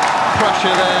feeling the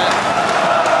pressure there.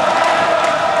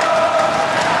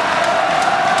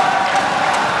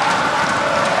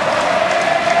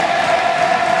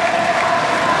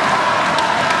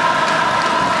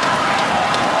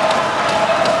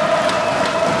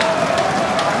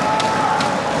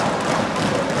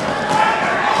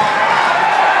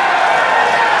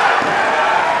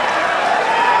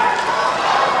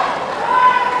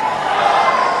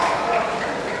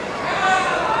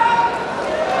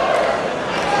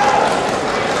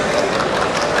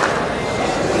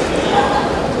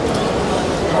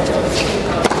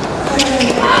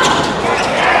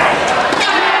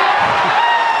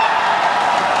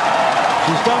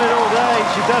 She's done it all day,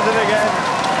 she does it again.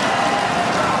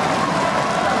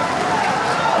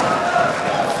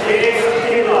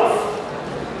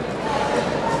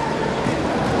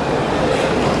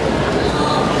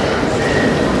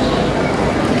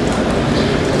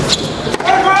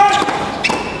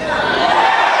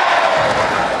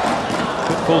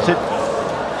 Good faulted.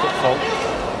 Good fault.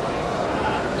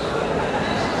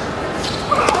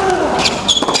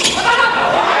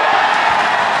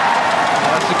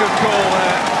 Good call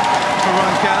there for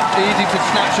Rungkat. Easy to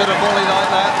snapshot a volley like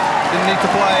that. Didn't need to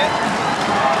play it.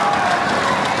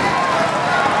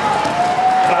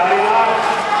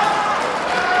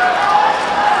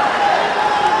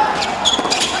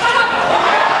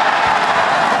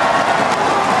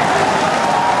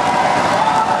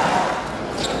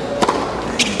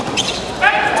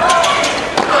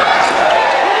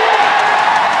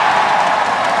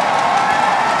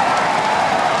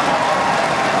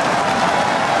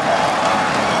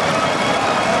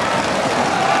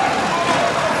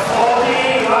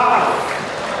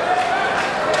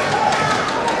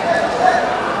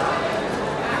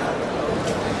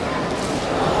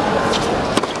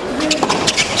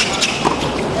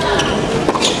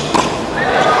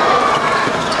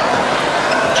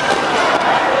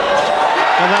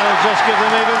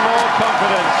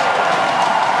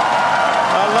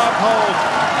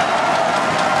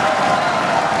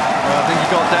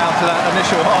 to that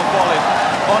initial half volley.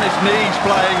 On his knees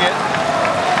playing it.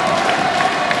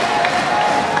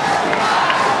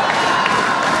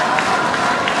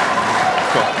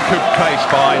 Got good pace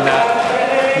behind that.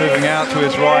 Moving out to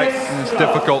his right, and it's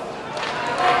difficult.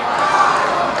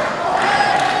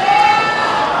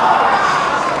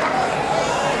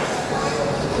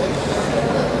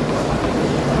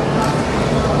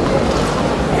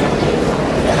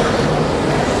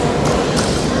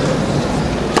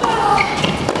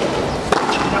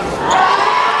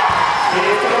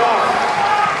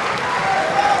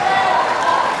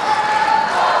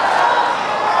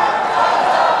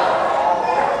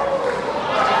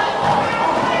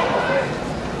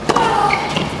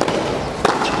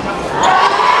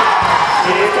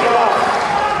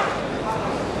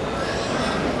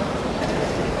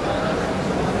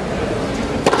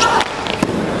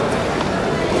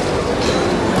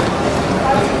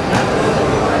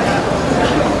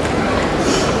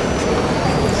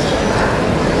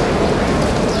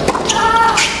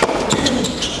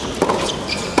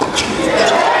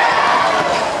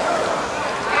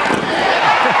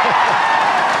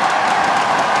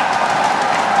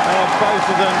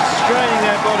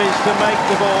 To make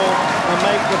the ball and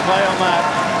make the play on that,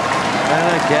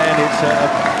 and again it's a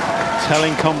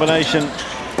telling combination.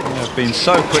 They've been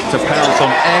so quick to pounce on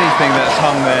anything that's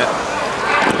hung there.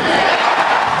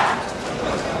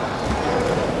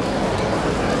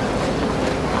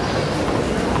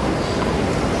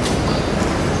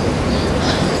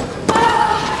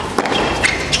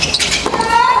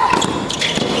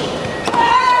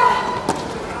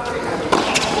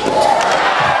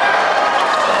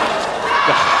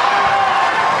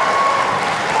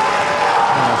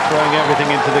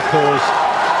 Everything into the cause,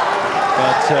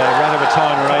 but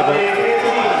Ratiwatana are able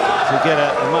to get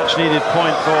a much needed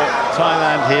point for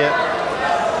Thailand here.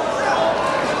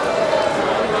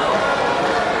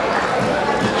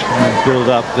 Try and build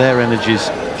up their energies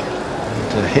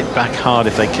to hit back hard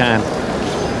if they can.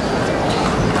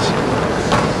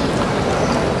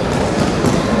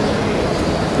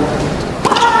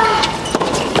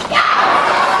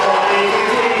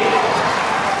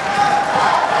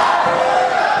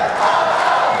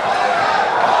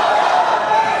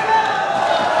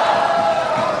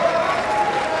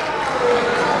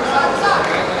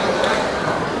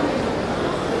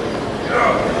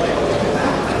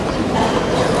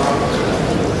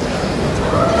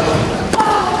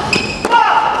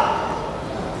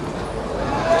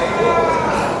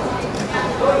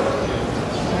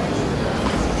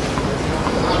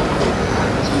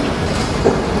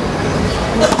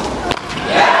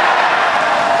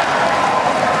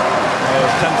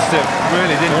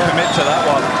 Really didn't commit to that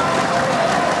one.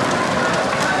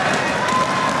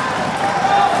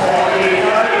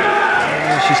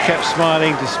 She's kept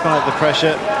smiling despite the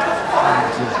pressure.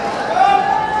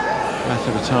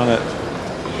 Ratiwatana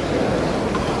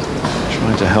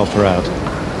trying to help her out.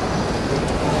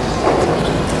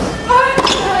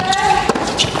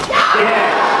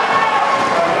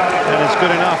 And it's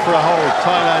good enough for a hold.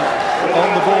 Thailand on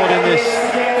the board in this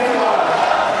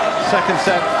second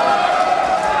set.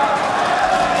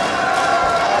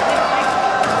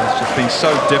 Been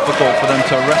so difficult for them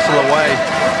to wrestle away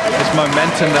this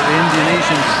momentum that the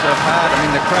Indonesians have had. I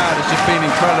mean, the crowd has just been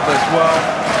incredible as well.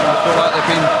 I feel like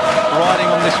they've been riding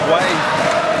on this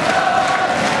wave.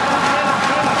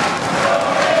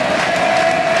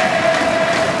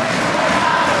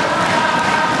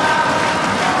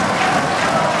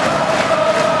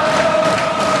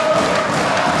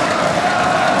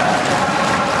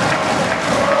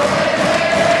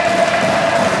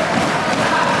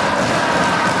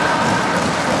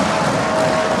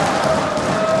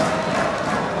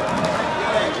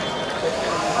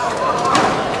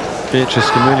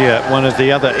 Beatrice Camulia, one of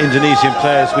the other Indonesian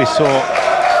players we saw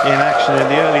in action in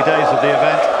the early days of the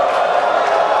event.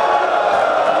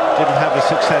 Didn't have the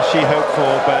success she hoped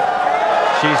for, but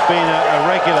she's been a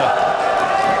regular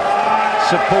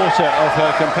supporter of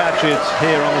her compatriots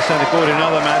here on the centre court in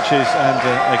other matches, and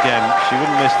again, she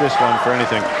wouldn't miss this one for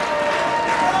anything.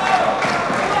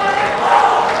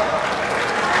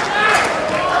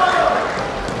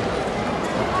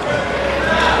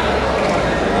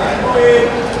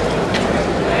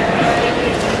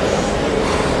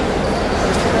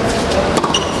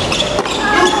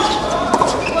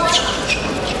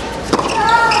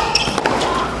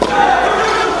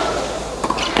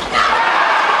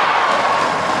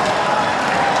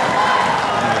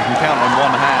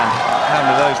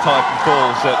 Type of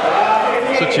balls that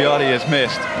Sutjiadi has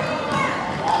missed.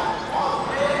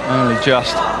 Only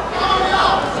just.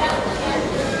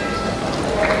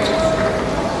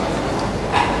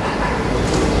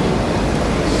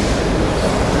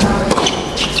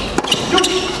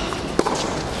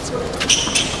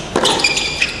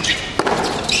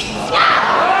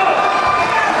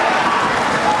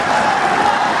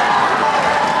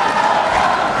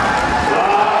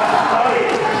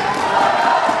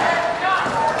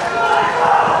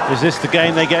 Is this the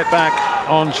game they get back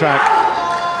on track?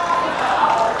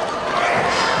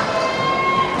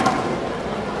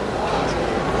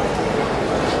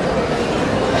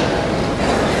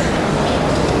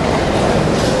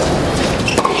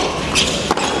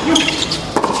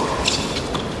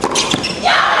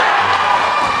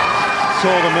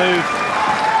 Saw the move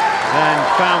and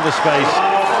found the space.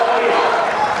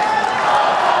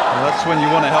 Well, that's when you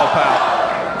want to help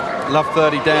out. Love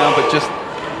 30 down, but just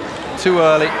too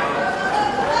early.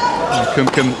 And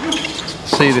Kumkhum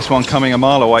see this one coming a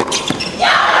mile away.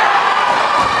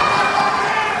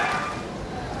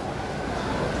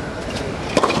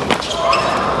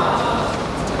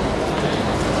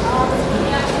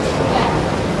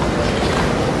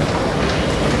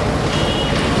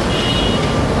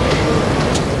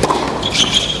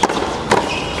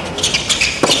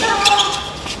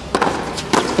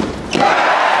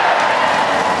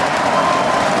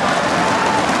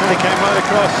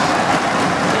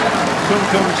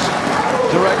 Kumkhum's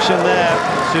direction there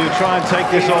to try and take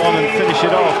this on and finish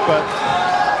it off, but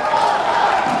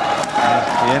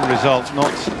the end result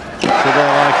not to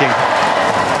their liking. A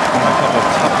couple of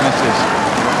tough misses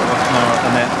at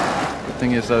the net. The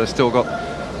thing is, they've still got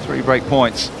 3 break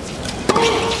points.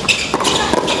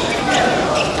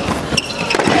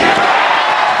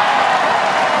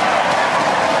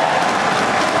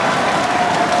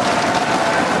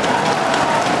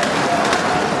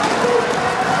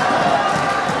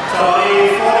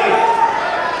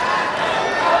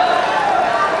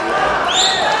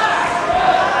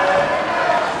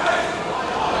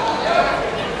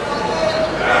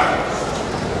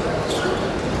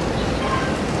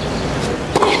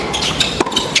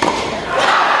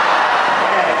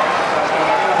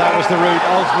 The route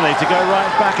ultimately to go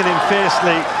right back at him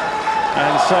fiercely,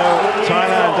 and so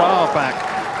Thailand are back,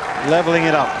 leveling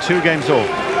it up, 2 games all.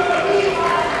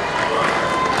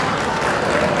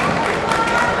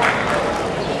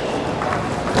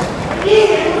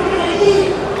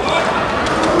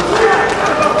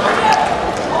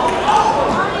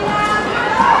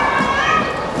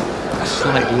 A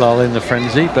slight lull in the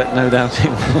frenzy, but no doubt he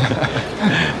will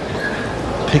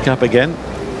pick up again.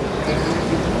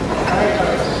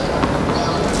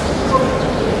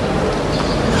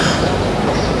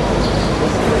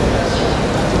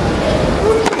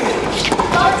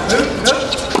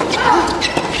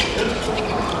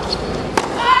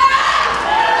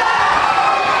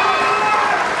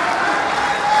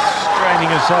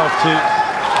 Herself to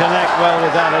connect well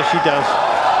with that, as she does.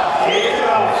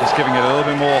 Just giving it a little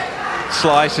bit more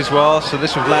slice as well, so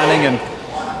this was landing and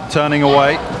turning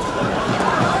away.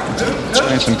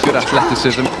 Showing some good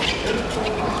athleticism.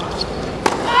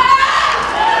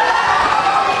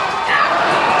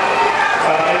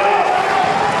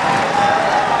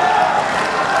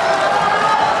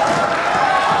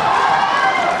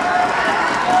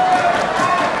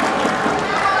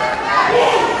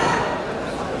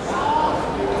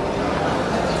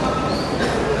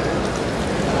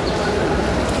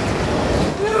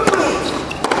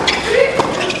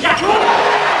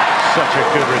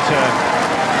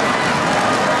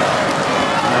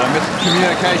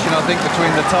 Miscommunication, I think,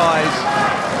 between the Thais.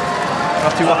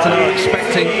 Ratiwatana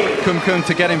expecting Kumkhum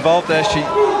to get involved there. She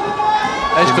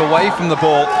edged away from the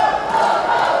ball.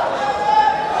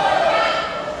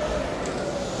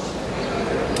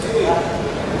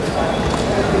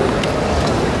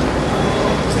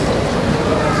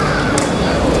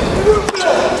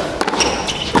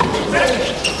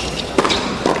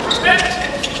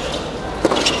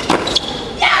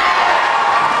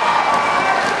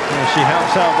 She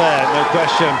helps out there, no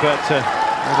question, but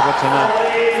Ratiwatana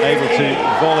able to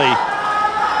volley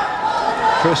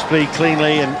crisply,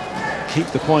 cleanly, and keep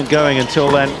the point going until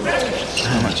then. So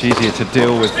much easier to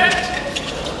deal with.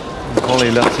 The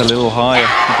volley left a little higher,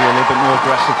 to be a little bit more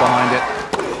aggressive behind it.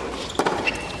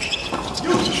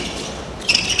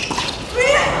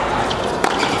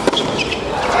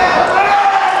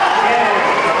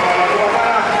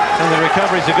 And the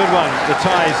recovery's a good one. The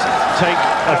Thais take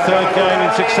a 3rd game in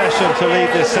succession to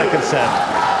lead this 2nd set.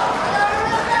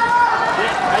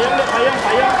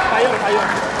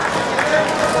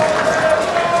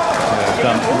 They've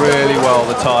done really well,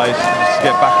 the Thais, to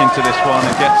get back into this one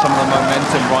and get some of the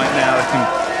momentum right now. They can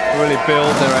really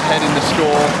build. They're ahead in the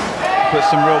score. Put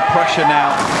some real pressure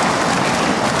now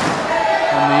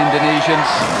on the Indonesians.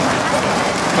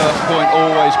 First point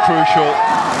always crucial.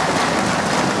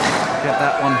 Get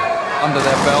that one under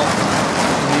their belt.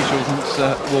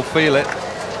 Indonesians will feel it.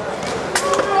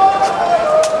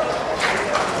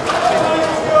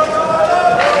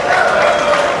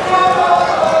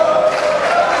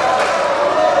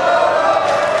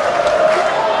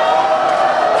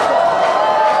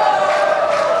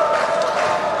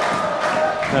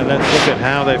 let's look at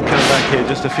how they've come back here.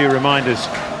 Just a few reminders.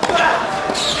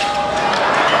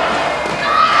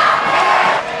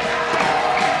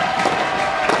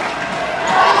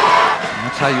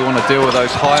 That's how you want to deal with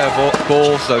those higher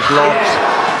balls, those lobs.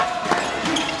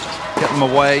 Get them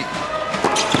away.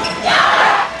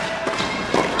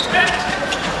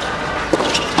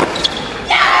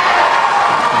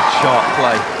 Sharp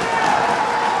play.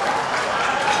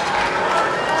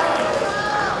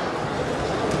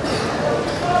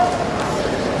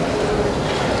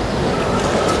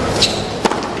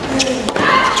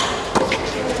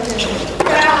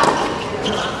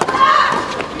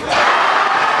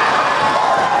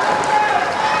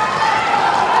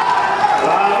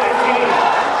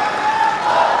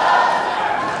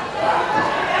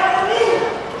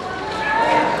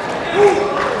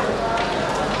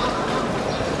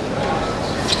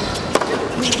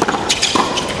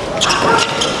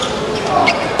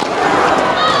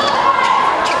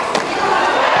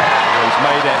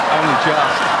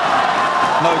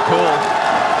 No call.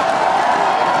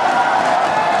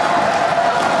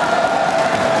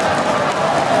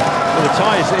 Well, the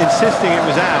tie is insisting it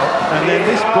was out, and then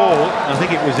this ball, I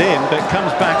think it was in, but comes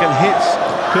back and hits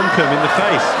Kumkhum in the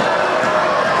face.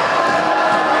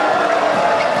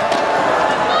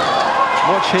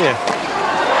 Watch here.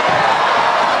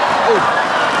 Oh,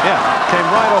 yeah, came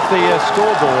right off the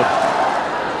scoreboard.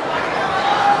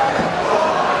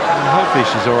 And hopefully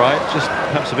she's all right, just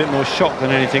perhaps a bit more shocked than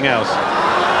anything else.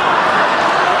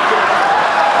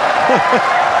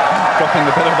 Dropping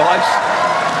the bit of ice.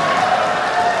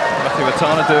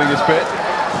 Ratiwatana doing his bit.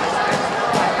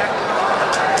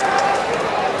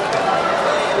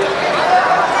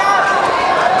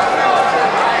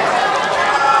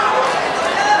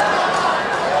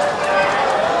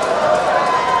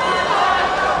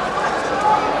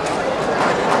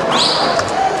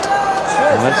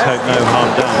 Well, let's hope no harm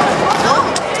done.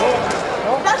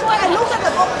 That's why I looked at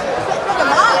the book.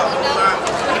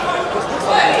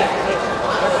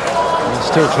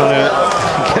 Still trying to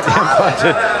get the umpire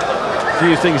to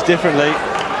view things differently, and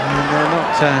they're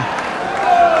not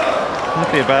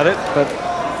happy about it, but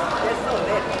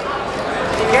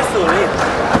It gets so late.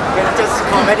 Can I just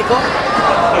call medical?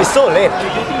 It's so late.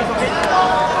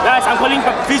 Guys, I'm calling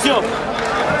physio.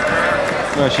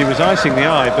 well, she was icing the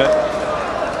eye, but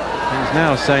he's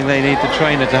now saying they need the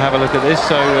trainer to have a look at this.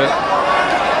 So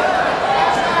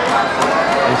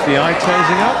is the eye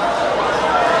closing up?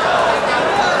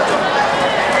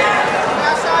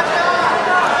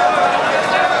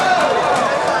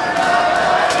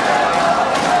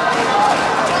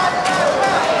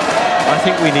 I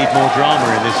think we need more drama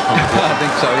in this competition. I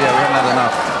think so, yeah, we haven't had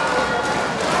enough.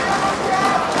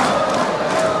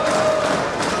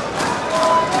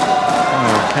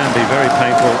 Oh, it can be very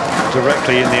painful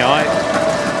directly in the eye.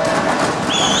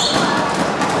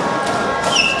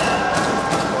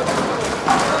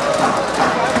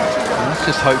 Let's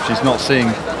just hope she's not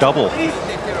seeing double.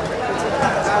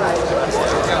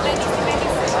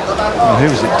 Well,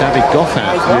 who was it? David Goffin,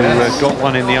 who got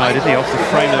one in the eye, didn't he, off the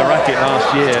frame of the racket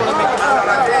last year?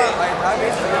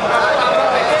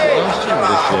 Last year or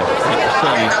this year?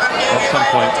 Certainly at some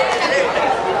point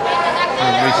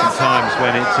in recent times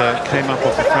when it came up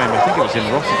off the frame. I think it was in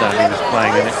Rotterdam he was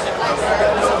playing in it.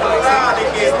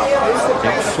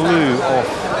 It flew off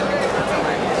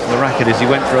the racket as he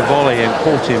went for a volley and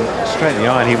caught him straight in the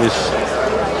eye, and he was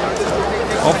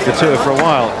off the tour for a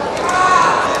while.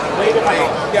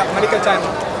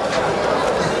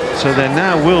 So there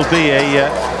now will be a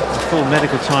full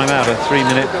medical timeout, a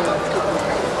 3-minute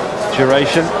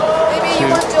duration, to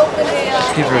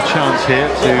just give her a chance here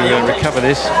to recover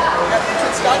this.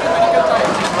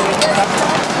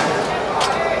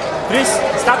 Please,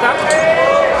 start up.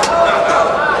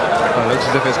 Well, it looks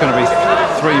as if it's going to be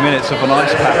 3 minutes of an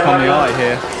ice pack on the eye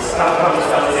here.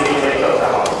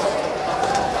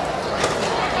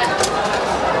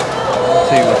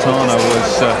 Ratiwatana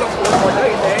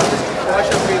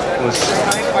was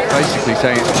basically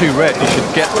saying it's too red, you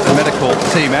should get the medical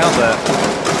team out there.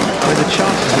 Well, the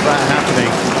chances of that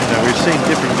happening, we've seen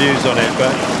different views on it,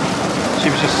 but she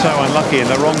was just so unlucky in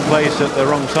the wrong place at the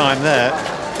wrong time there.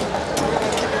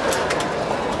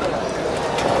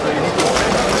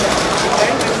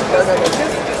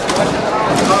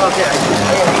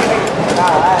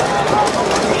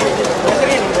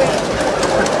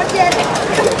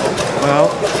 Well,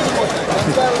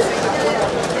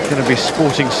 going to be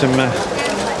sporting some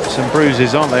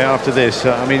bruises, aren't they, after this?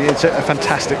 I mean, it's a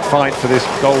fantastic fight for this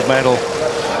gold medal.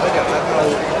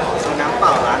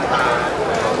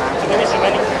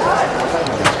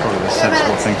 That's probably the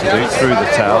sensible thing to do, through the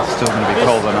towel, still going to be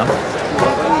cold enough.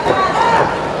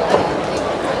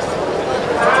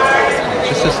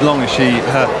 as long as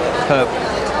her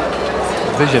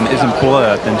vision isn't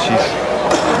blurred, then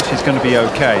she's going to be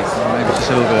okay. Maybe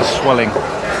just a little bit of swelling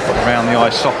around the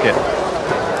eye socket.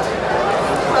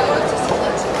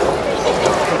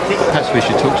 Perhaps we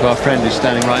should talk to our friend who's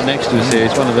standing right next to us here.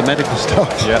 He's one of the medical staff.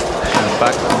 Yeah, and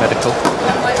back to medical.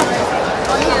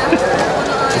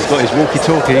 He's got his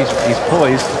walkie-talkie. He's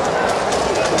poised.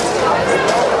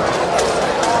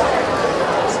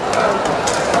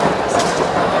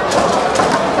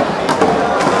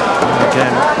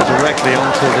 Again, directly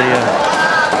onto the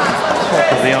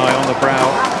top of the eye, on the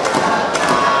brow.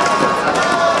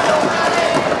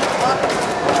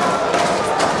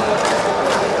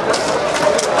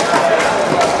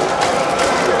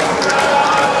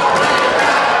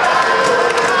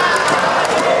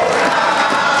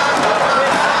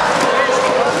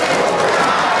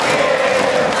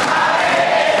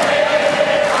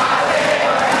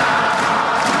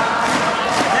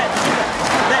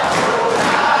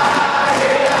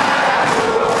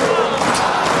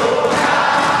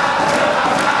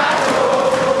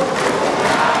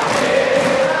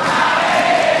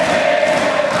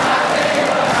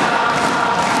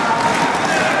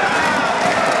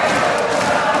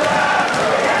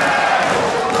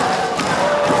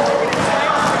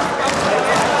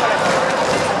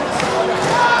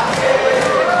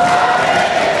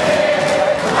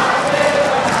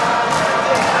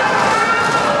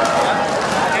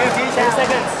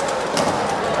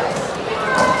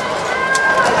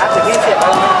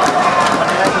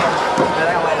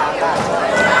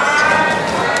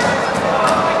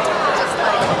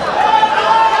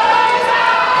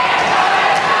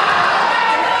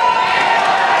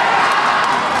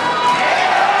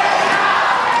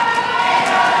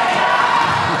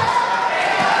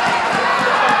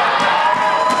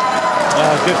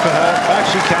 Good for her. Back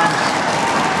she comes.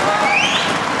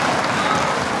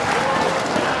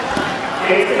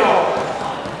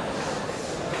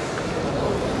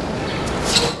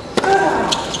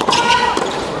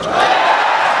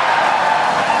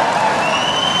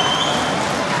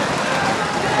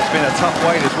 It's been a tough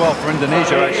wait as well for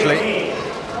Indonesia, actually.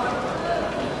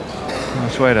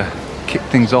 Nice way to kick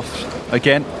things off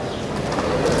again.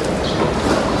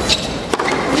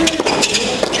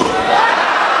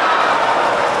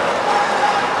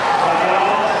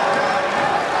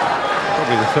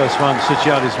 The first one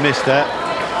Sutjiadi's missed that.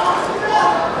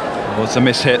 Well, it's a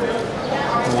miss hit.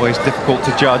 Always difficult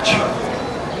to judge. She's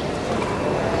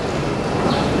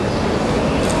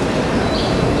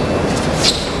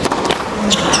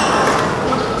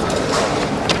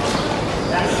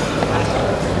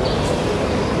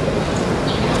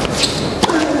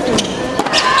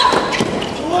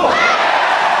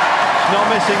not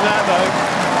missing that though.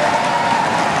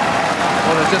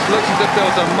 Well, it just looks as if there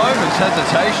was a moment's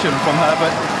hesitation from her,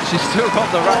 but she's still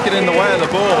got the racket in the way of the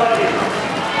ball.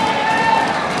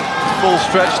 Full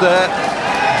stretch there.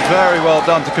 Very well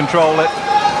done to control it.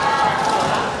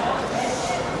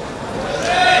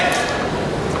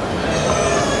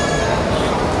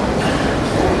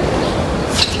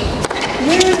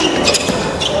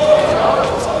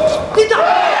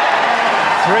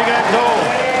 Three-game goal.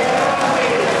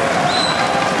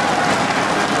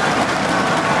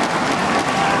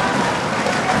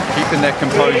 Keeping their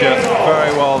composure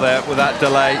very well there with that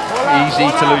delay. Easy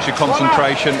to lose your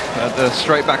concentration.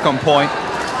 Straight back on point.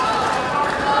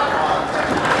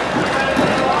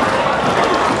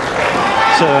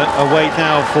 So a wait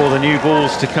now for the new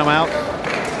balls to come out.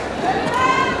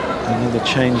 Another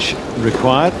change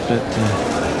required, but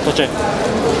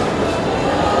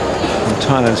from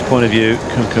Thailand's point of view,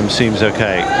 Kumkhum seems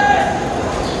okay.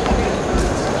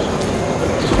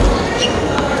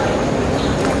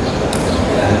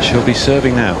 She'll be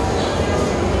serving now.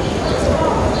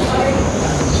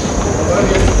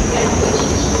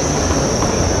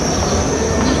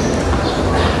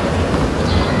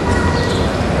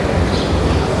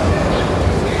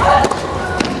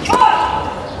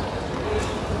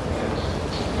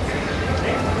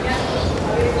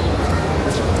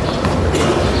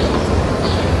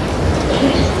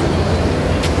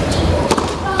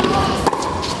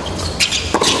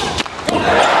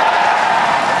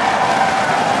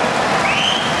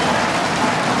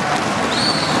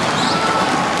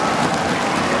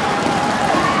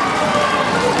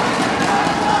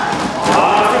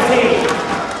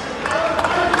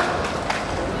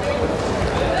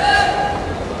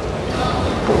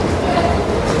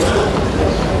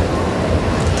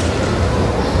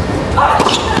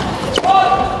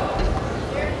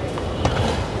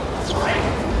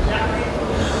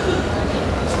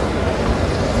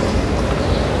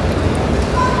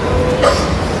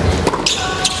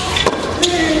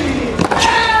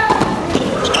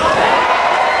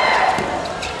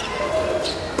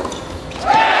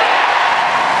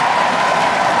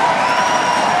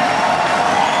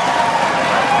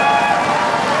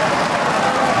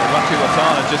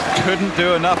 just couldn't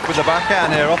do enough with the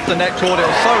backhand here. Off the neck toward it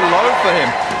was so low for him.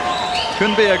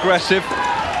 Couldn't be aggressive.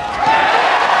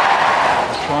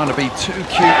 Trying to be too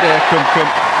cute there, Kumkhum.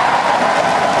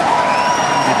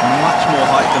 Needed much more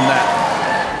height than that.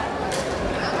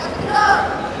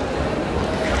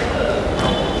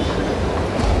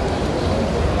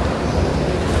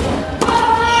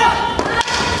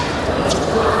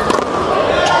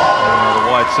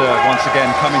 Serve once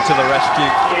again coming to the rescue.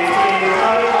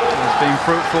 It's been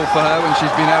fruitful for her when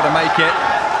she's been able to make it.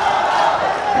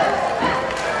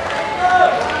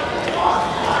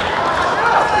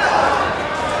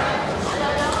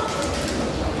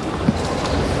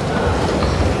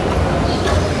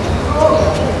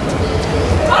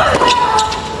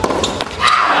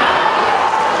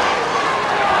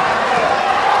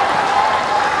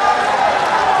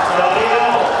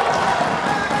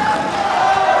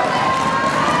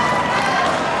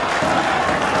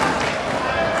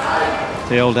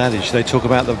 The old adage, they talk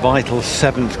about the vital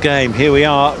 7th game. Here we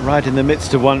are, right in the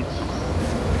midst of one.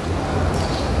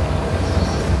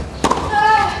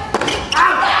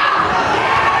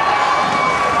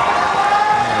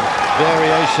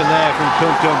 Variation there from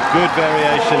Kumkhum, good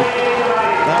variation.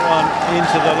 That one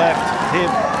into the left,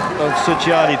 him of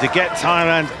Sutjiadi to get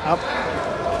Thailand up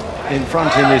in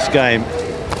front in this game.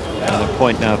 And a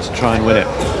point now to try and win it.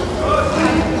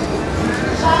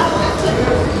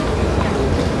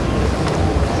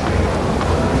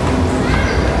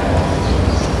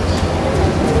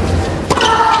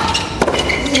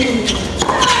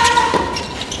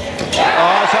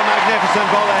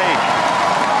 Volley.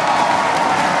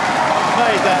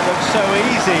 Made that look so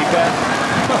easy, but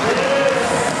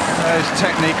his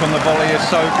technique on the volley is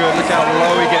so good. Look how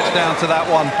low he gets down to that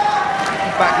one.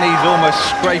 Back knee's almost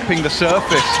scraping the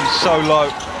surface. He's so low.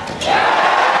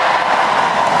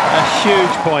 A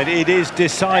huge point. It is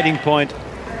deciding point.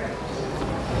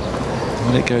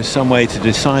 Well, it goes some way to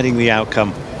deciding the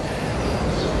outcome.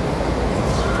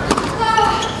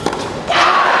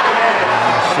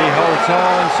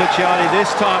 On Sutjiadi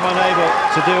this time unable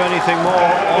to do anything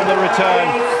more on the return.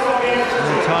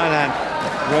 And Thailand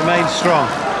remains strong.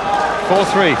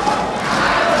 4-3.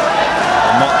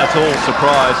 I'm not at all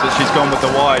surprised that she's gone with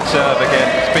the wide serve again.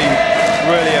 It's been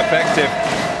really effective.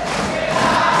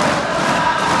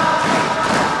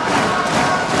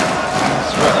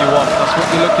 That's what you want. That's what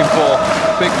you're looking for.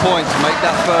 Big points. Make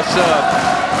that first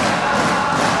serve.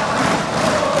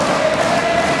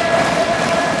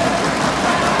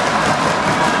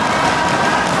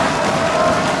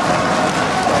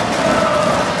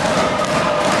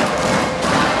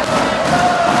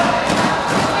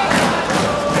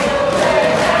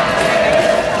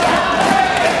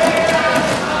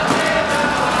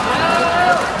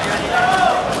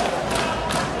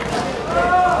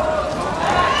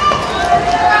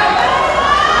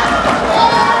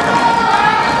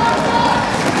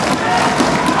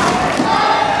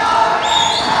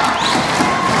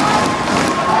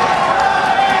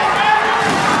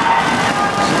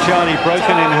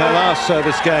 Broken in her last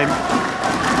service game.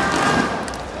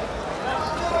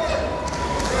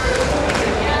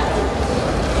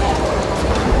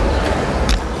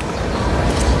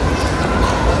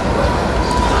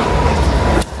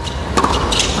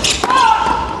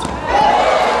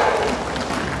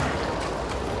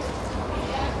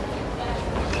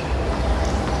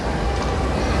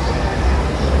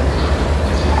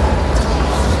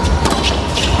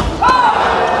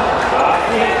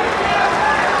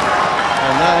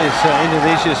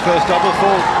 Indonesia's first double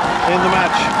fall in the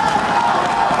match.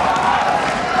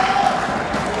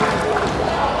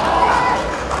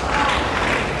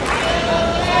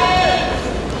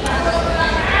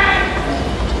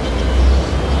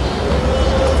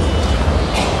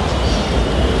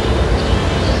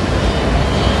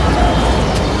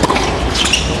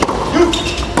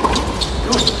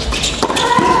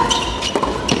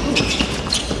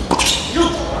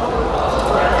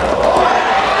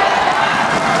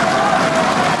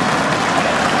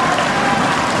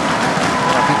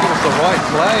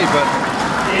 Play, but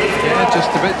yeah, just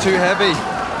a bit too heavy.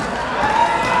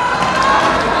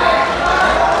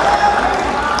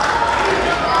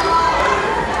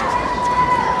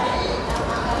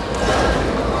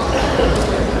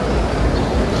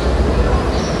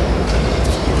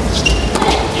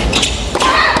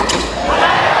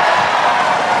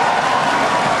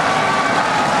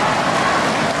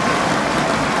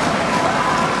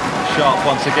 Sharp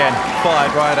once again,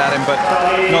 fired right at him, but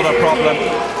not a problem.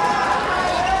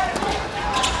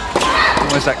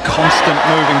 Always that constant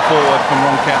moving forward from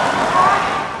Rungkat.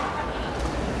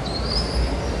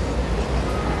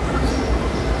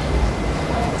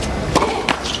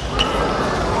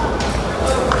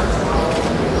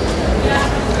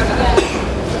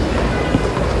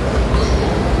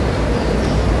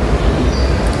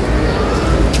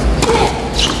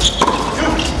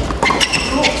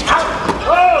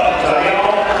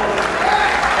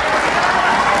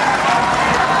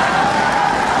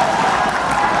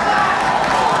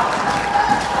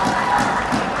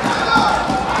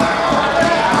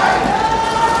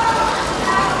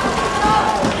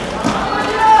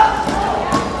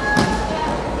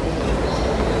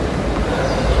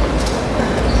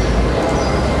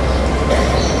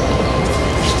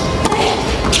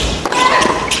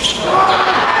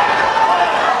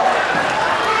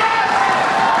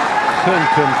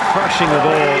 Kumkhum crushing the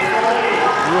ball.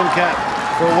 Rungkat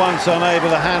for once unable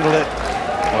to handle it.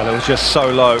 Well, it was just so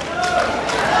low.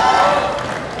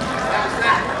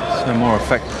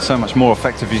 So much more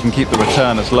effective if you can keep the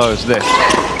return as low as this.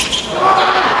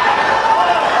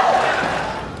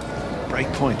 Break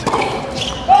point.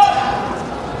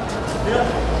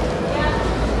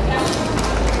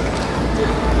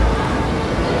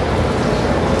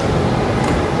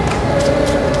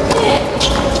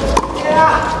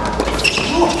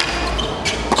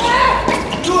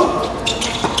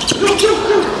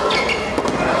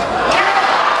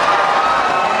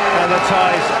 And the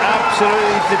Thais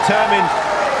absolutely determined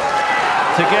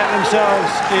to get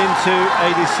themselves into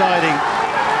a deciding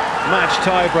match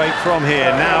tie-break from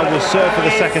here. Now we'll serve for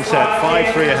the second set,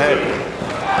 5-3 ahead.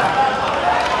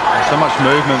 So much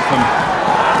movement from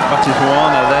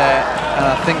Ratiwatana there, and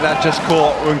I think that just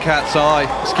caught Rungkat's eye,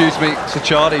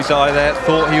 Sutjiadi's eye there.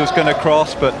 Thought he was going to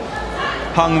cross, but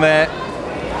hung there.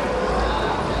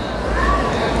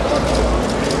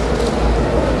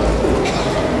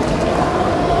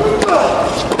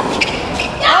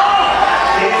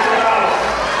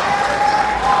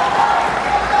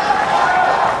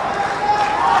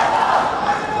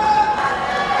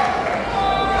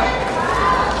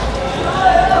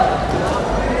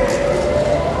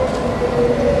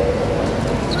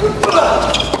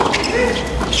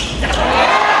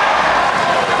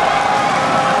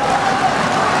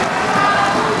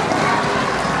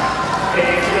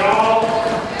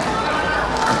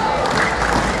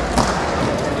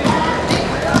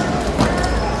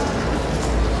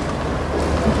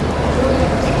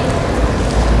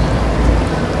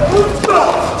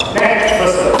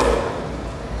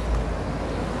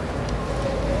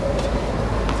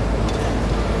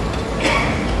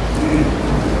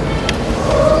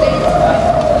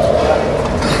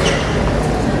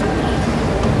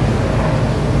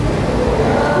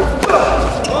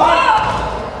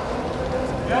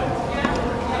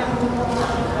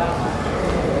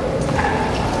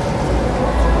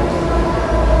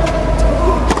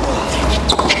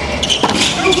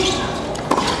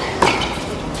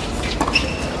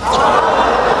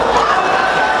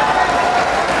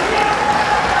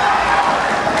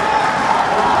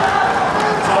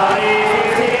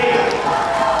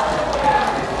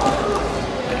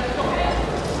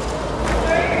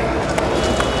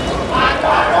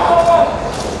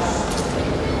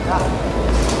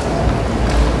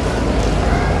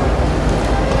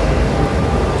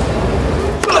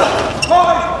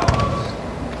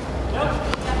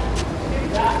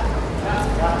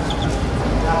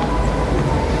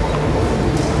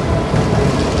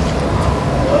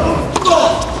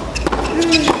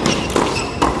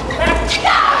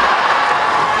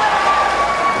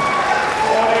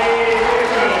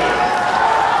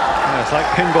 It's like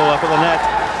pinball up at the net,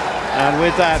 and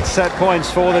with that, set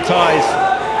points for the Thais.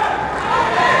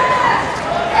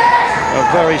 A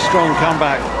very strong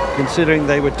comeback, considering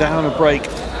they were down a break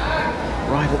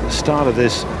right at the start of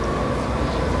this.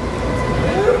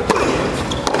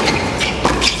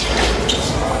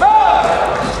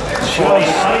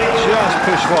 Just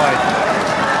pushed wide.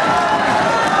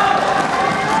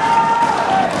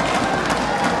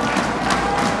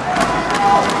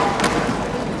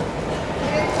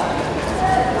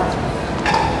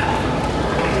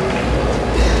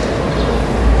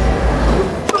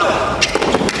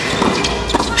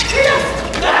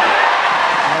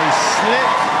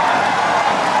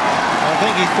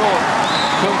 He thought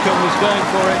Kumkhum was going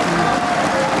for it and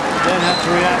then had to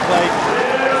react late.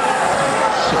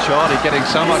 Sutjiadi getting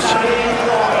so much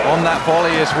on that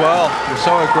volley as well. He was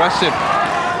so aggressive.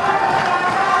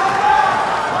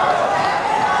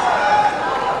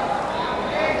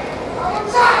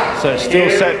 So it's still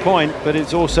set point, but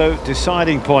it's also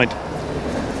deciding point.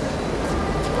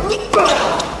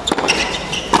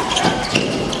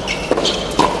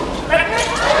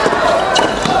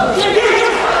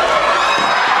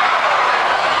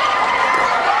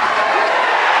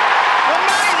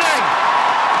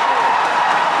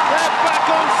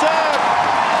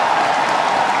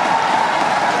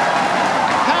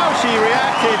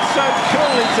 So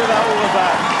coolly to all of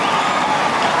that.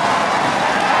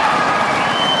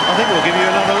 I think we'll give you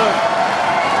another look.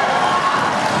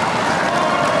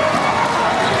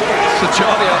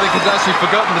 Sutjiadi, I think, has actually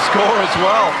forgotten the score as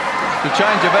well. The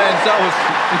change of ends, that was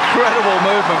incredible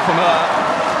movement from her.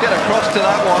 Get across to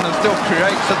that one and still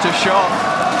create such a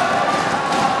shot.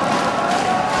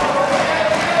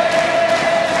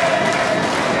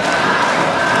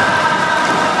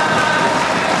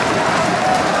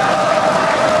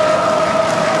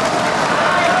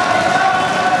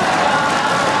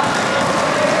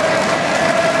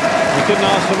 You couldn't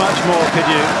ask for much more, could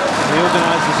you? The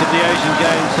organisers of the Asian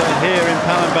Games are here in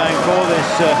Palembang for this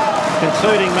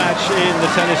concluding match in the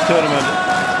tennis tournament.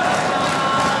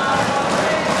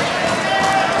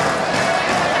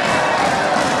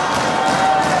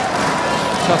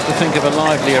 Tough to think of a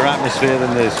livelier atmosphere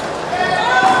than this.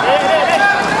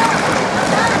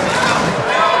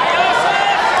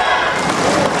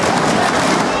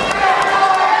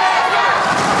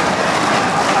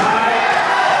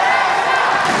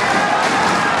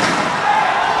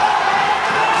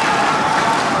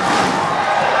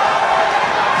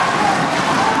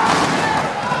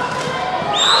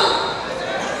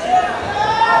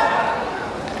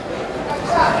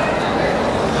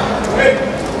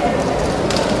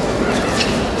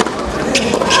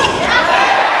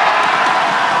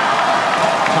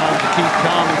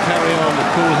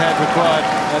 Required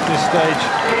at this stage.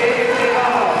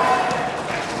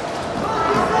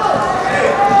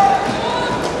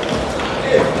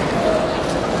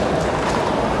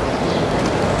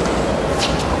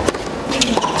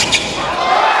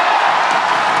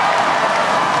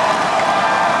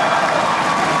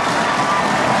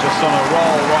 Just on a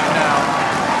roll right now.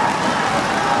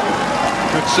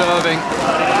 Good serving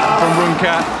from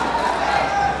Rungkat.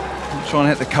 Trying to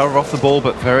hit the cover off the ball,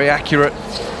 but very accurate.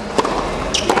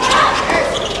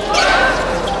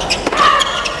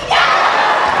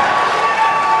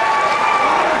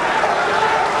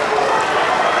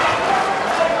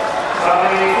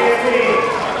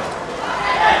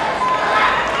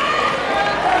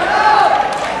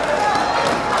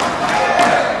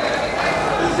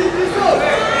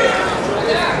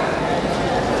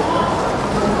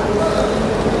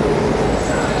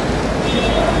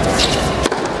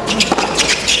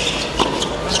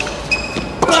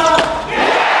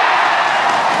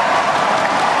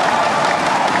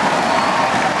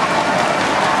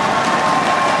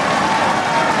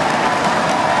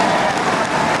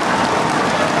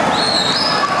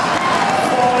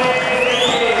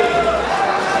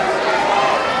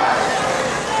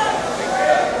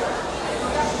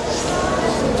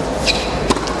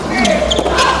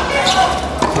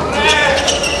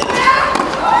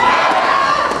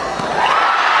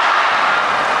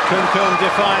 Kumkhum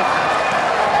defiant.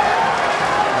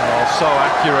 Oh, so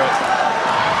accurate.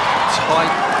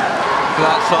 Tight to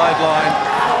that sideline.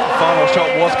 Final shot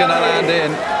was going to land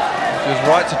in. She was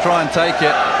right to try and take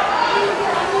it.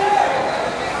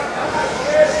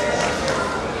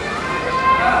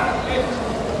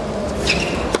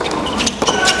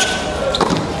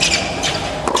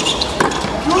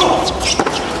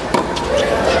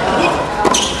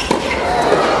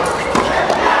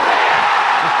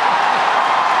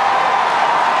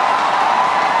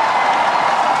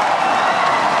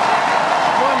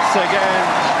 Again,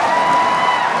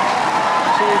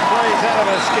 she plays out of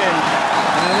her skin,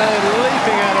 and they're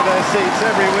leaping out of their seats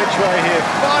every which way here.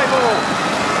 5-all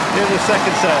in the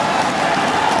second set.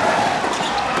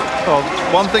 Well,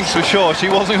 one thing's for sure, she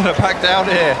wasn't going to back down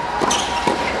here.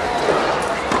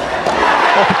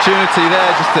 Opportunity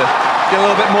there just to get a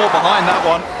little bit more behind that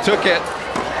one. Took it.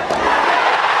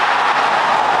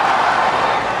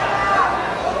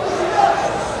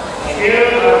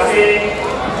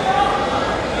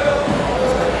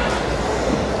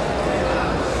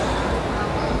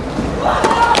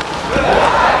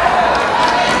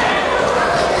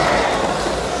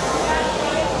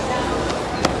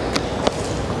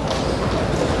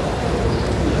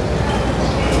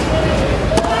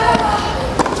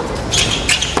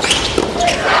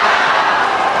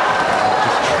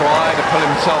 Pull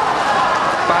himself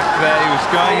back there, he was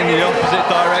going in the opposite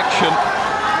direction,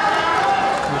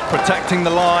 he was protecting the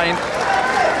line,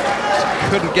 just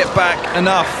couldn't get back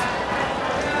enough.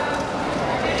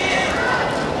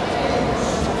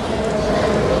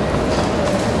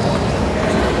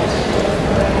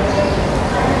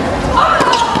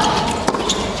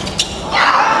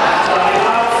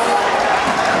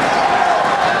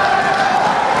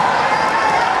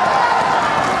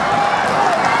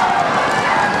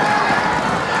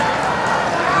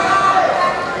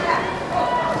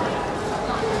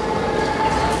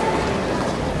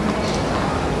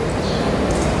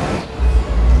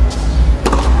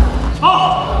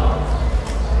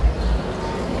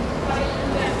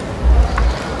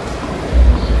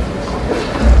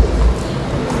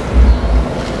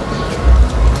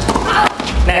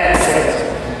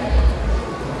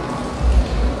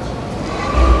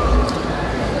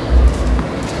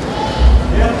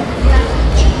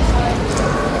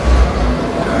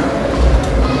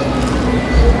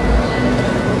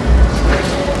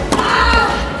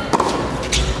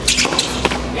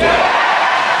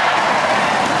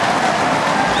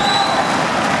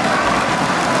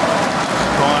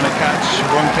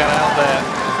 Rungkat out there.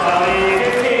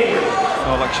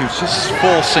 Felt like she was just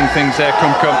forcing things there,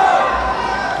 Kumkhum.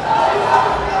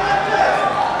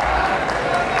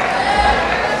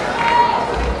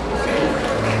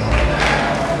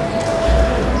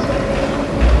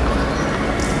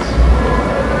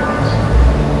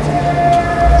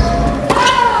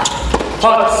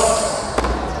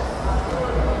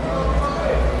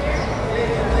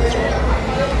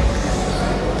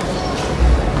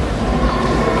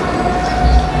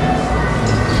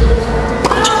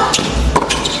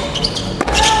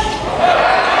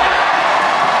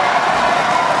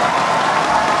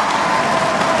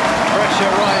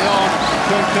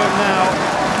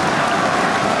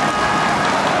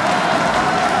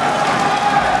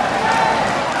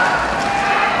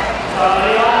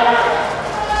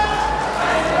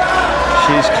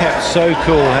 She's kept so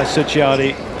cool, has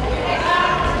Sutjiadi.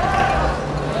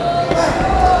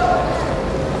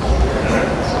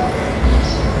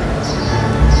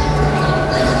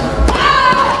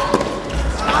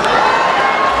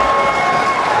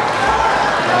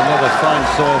 Another fine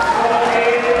serve.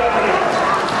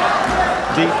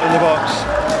 Deep in the box.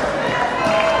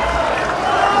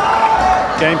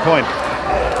 Game point.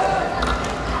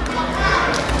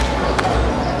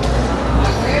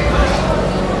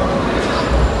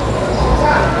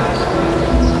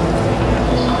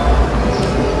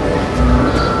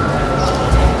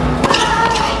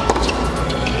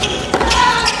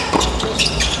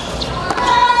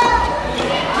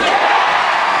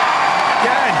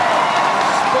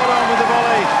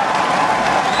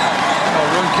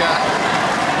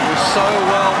 So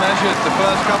well measured, the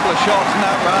first couple of shots in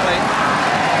that rally.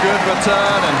 Good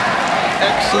return and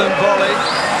excellent volley.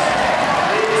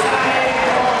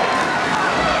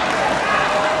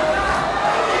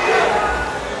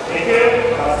 Thank you.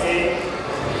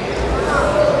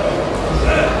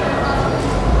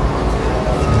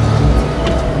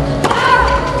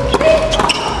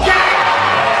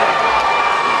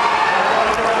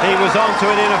 He was onto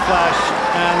it in a flash,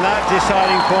 and that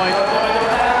deciding point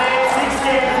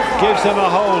gives them a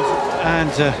hold,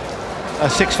 and a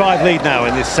 6-5 lead now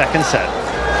in this second set.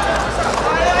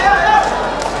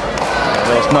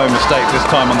 There was no mistake this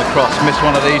time on the cross. Missed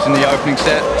one of these in the opening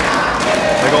set.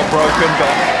 They got broken, but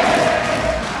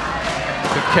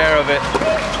took care of it.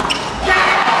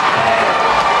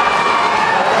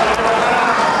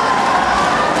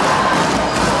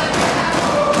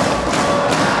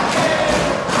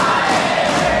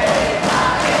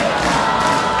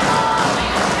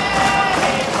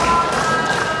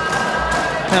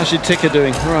 How's your ticker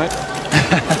doing? All right.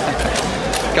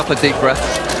 A couple of deep breaths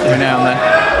every now and then.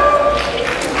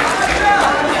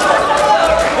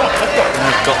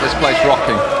 It's got this place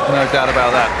rocking, no doubt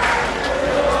about that.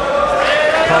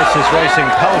 Pulse is racing,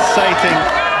 pulsating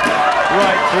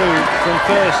right through from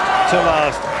first to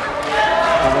last.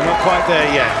 And we're not quite there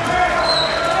yet.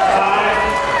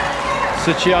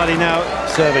 Sutjiadi now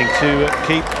serving to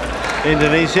keep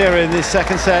Indonesia in this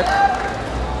second set.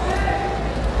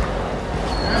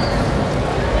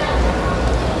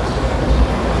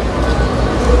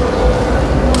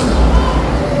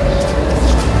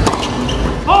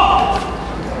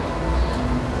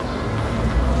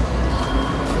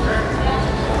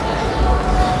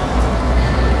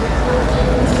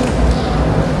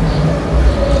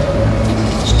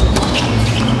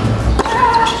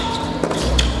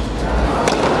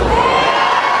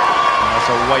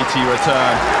 Weighty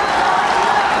return.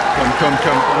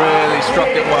 Kumkhum really struck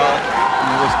it well.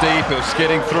 It was deep, it was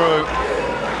skidding through.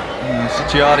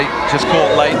 Sutjiadi just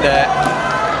caught late there.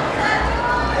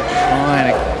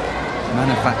 Trying to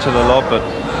manufacture the lob, but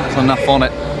there's enough on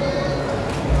it.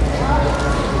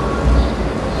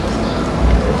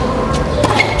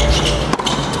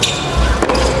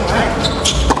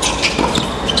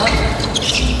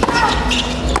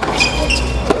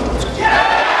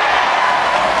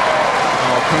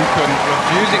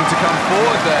 Refusing to come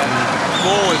forward there. The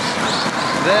ball was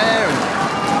there and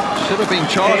should have been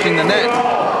charging the net.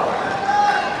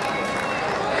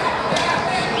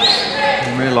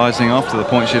 And realising after the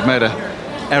point she'd made an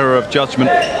error of judgment.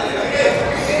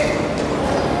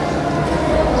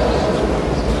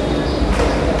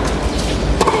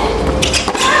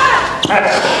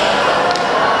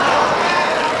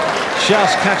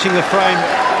 Just catching the frame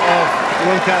of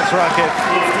Rungkat's racket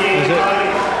as it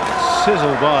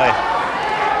sizzled by.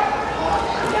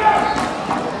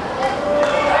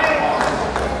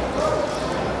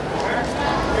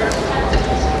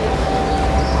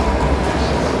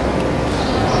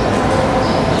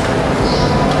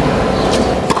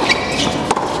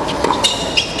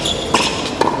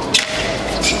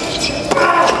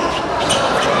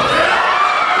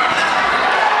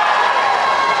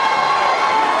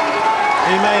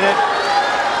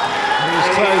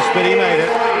 but he made it.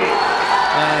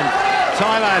 And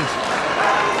Thailand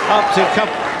up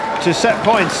to set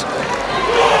points.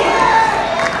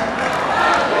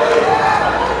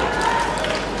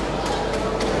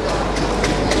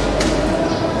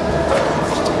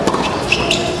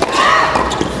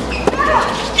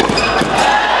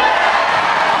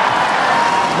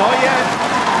 Not yet.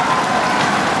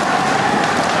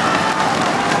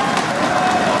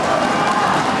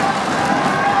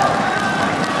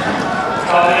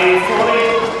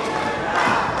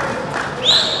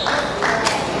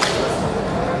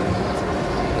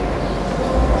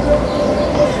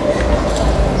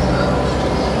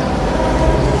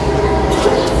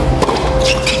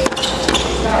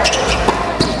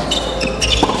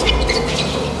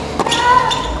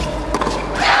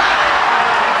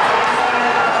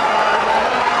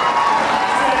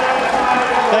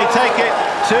 They take it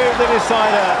to the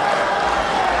decider.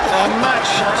 A match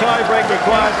tiebreak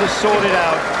required to sort it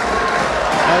out.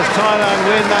 As Thailand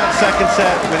win that second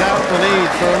set without the need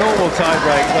for a normal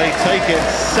tiebreak, they take it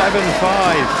 7-5.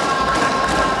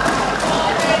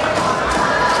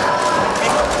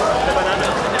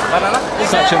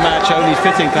 Such a match, only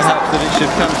fitting perhaps that it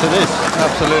should come to this.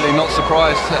 Absolutely not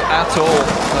surprised at all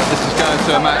that this is going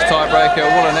to a match tiebreaker.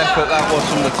 What an effort that was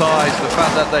from the Thais. The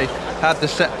fact that they had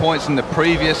the set points in the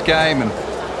previous game and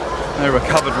they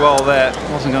recovered well there.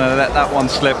 Wasn't going to let that one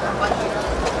slip.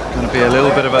 Going to be a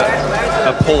little bit of a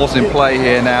pause in play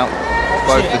here now.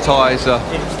 Both the Thais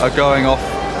are going off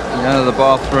into the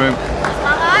bathroom.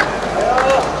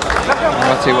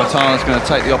 Ratiwatana is going to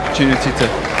take the opportunity to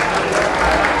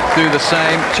do the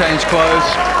same, change clothes.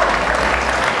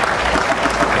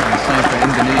 And the same for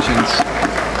Indonesians.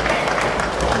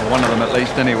 One of them at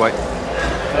least anyway.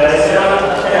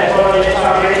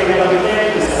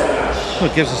 Well,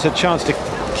 it gives us a chance to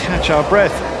catch our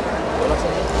breath.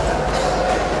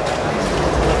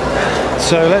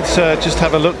 So let's just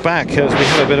have a look back as we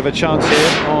have a bit of a chance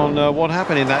here on what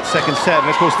happened in that second set. And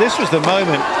of course this was the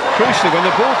moment, crucially, when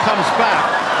the ball comes back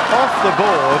off the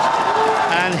board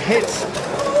and hits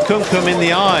Kumkhum in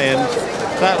the eye, and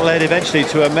that led eventually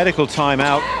to a medical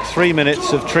timeout, 3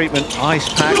 minutes of treatment, ice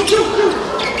pack.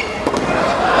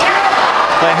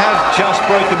 They had just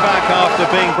broken back after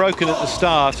being broken at the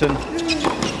start, and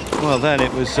well, then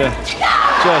it was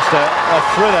just a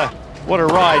thriller. What a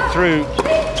ride through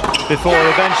before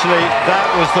eventually that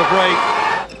was the break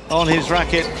on his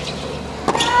racket.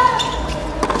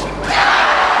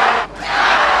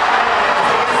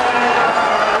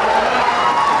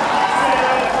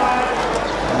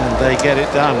 And they get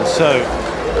it done. So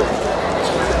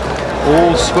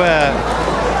all square.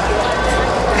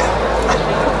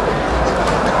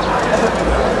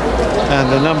 And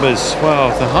the numbers, well,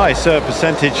 the high serve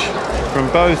percentage from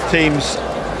both teams,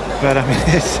 but I mean,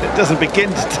 it doesn't begin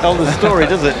to tell the story,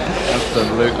 does it?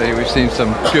 Absolutely. We've seen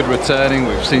some good returning,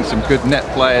 we've seen some good net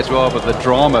play as well, but the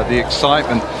drama, the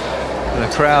excitement, the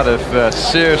crowd have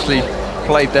seriously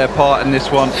played their part in this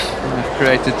one. They've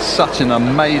created such an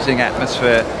amazing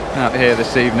atmosphere out here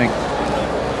this evening.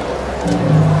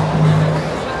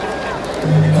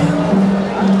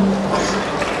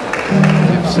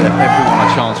 Gives everyone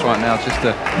a chance right now just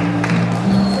to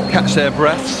catch their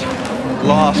breaths.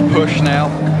 Last push now.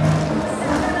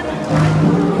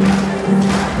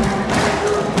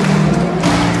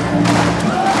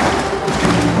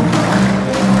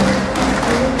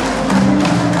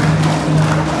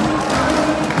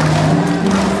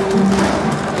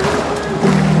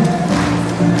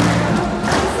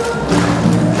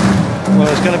 Well,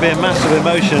 there's going to be a massive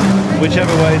emotion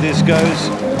whichever way this goes.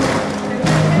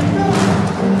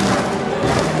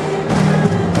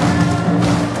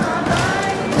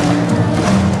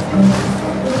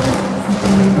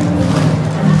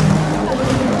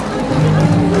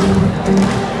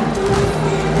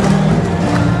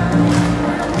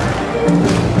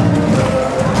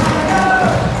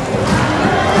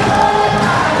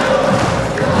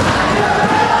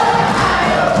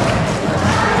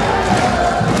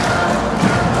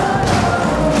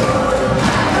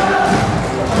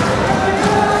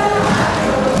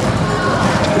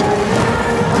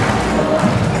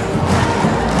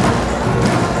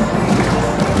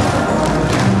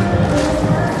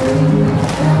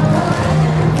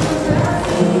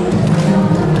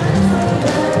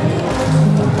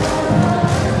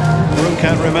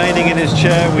 Rungkat remaining in his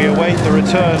chair. We await the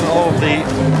return of the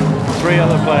three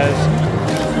other players.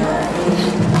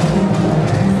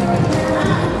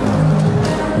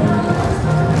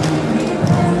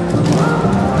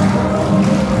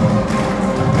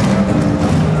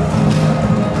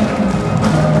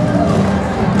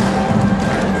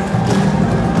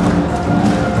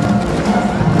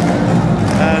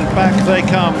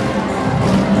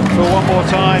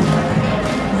 time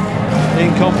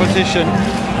in competition.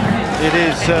 It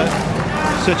is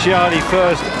Sutjiadi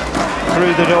first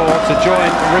through the door to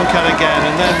join Rungkat again,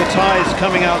 and then the tide is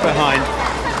coming out behind.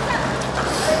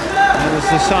 And as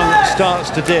the sun starts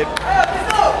to dip,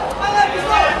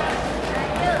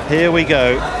 here we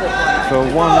go for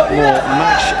one more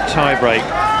match tie-break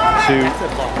to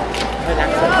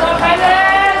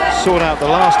sort out the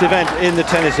last event in the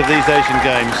tennis of these Asian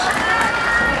Games.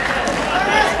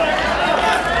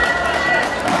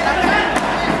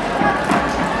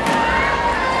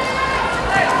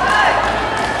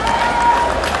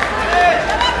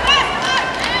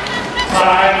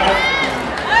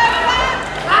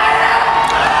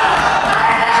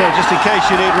 So just in case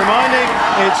you need reminding,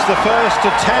 it's the first to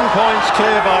 10 points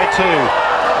clear by 2.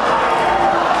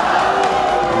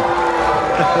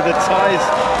 The Thais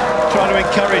trying to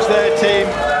encourage their team.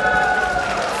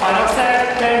 Final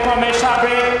set, 10 point match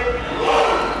tie-break.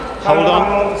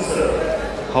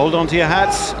 Hold on to your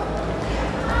hats.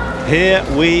 Here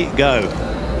we go.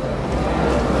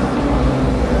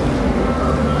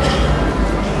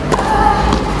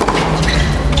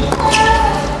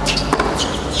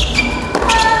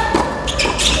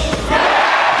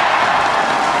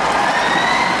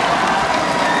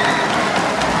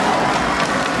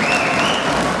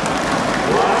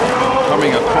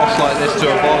 Coming across like this to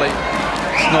a volley,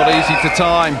 it's not easy to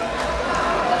time.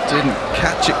 Didn't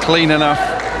catch it clean enough.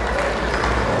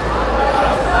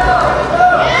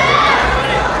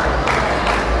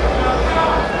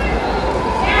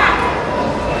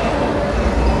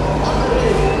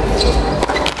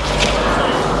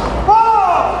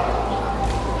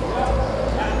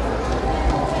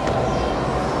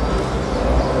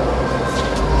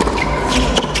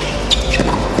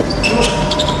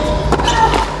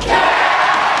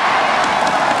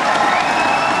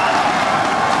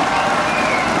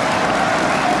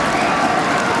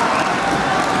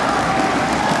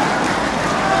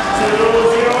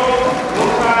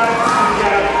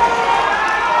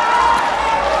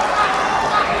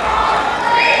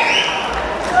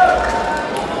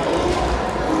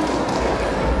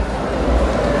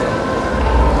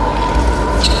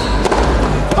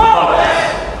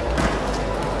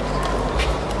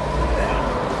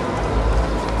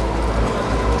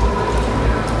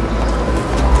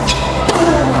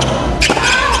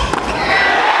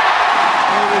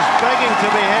 To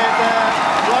be hit there,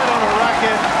 right on the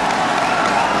racket.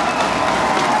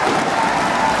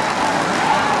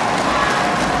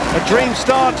 A dream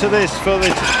start to this for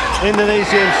the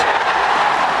Indonesians.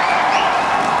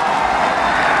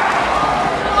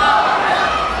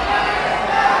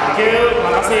 Thank you,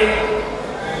 terima kasih.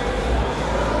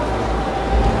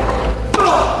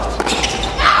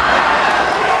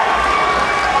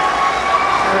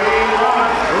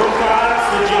 Rungkat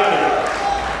Sutjiadi.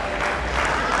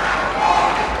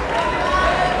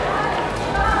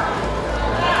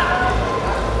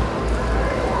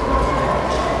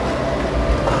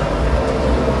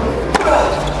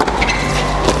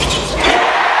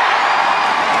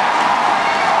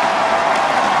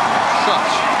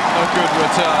 Good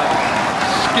return,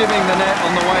 skimming the net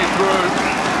on the way through,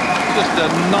 just a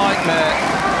nightmare.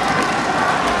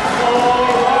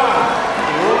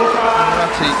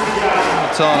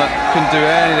 Ratiwatana couldn't do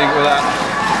anything with that.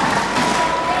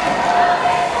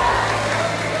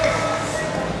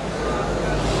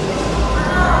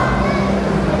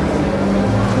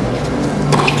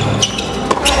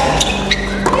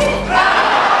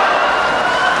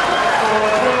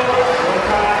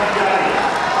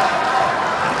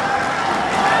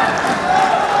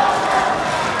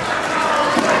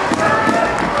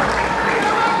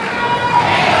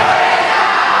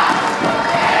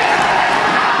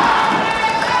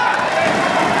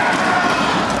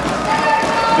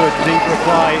 Good deep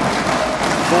reply,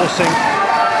 forcing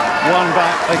one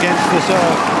back against the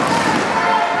serve.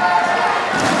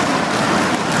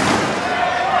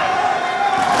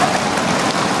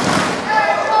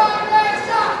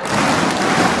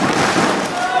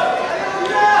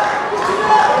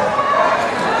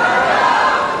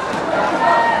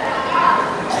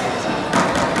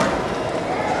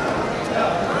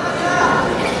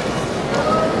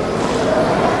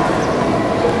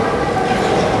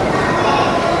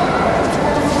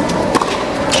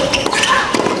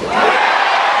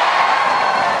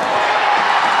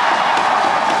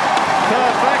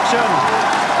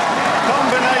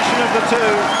 Combination of the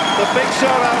two, the big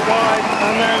serve out wide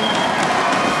and then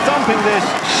thumping this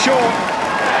short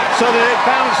so that it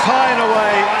bounced high and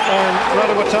away, and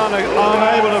Ratiwatana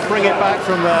unable to bring it back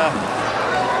from there.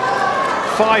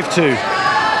 5-2.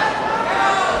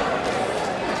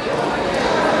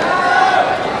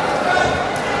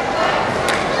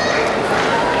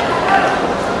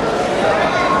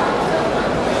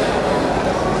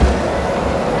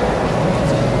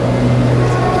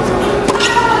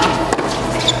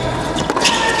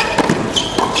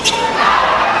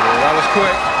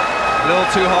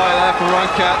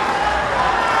 Rungkat.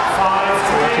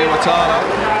 Ratiwatana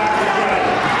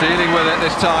dealing with it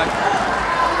this time.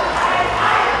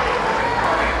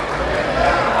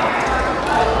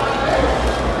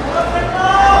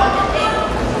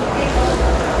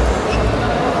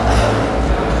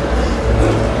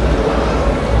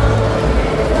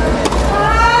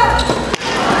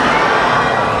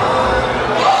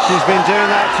 She's been doing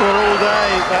that to her all day.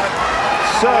 That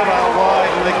serve out wide,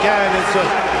 and again it's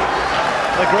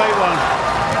a great one.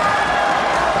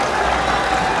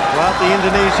 Well, the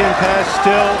Indonesian pair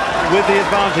still with the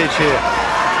advantage here.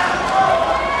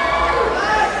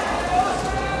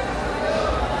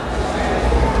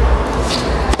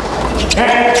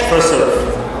 First serve.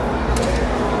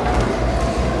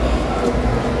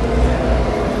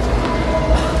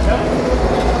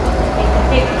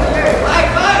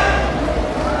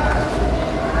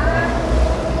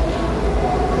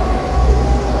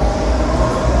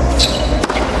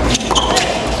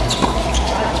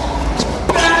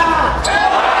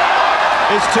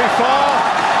 It's too far.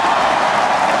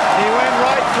 He went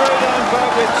right through them, but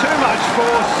with too much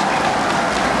force.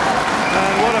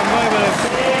 And what a moment of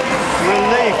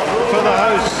relief for the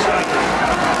hosts.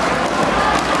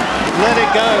 Let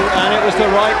it go, and it was the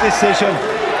right decision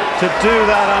to do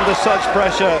that under such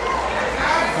pressure.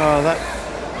 Oh, that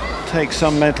takes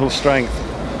some mental strength.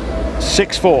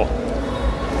 6-4.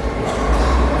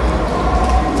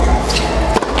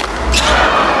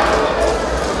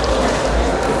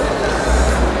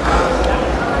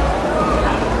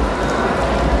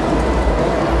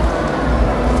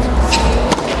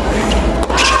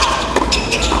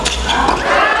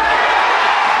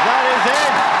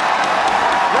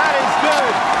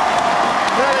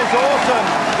 Awesome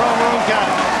from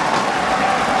Rungkat.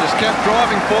 Just kept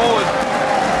driving forward.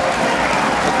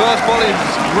 The first volley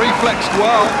reflexed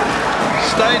well,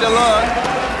 stayed alert.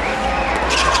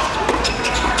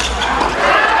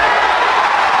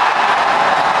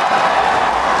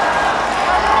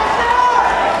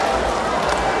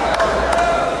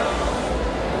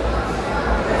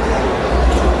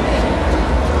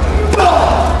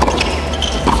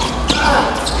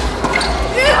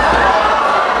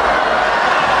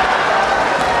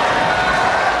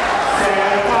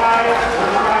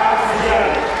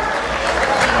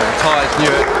 Knew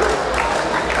it.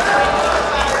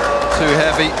 Too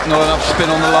heavy, not enough spin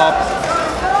on the lob.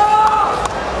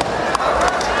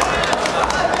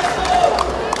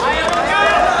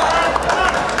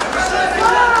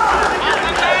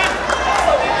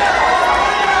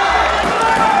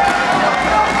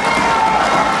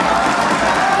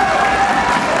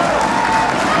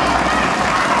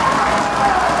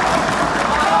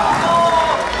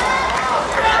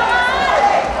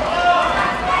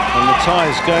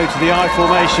 Ties go to the I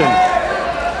formation.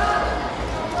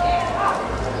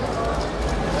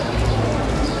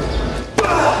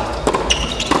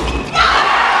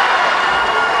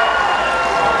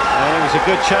 And it was a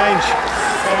good change.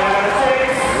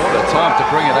 What a time to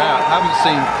bring it out. Haven't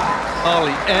seen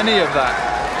hardly any of that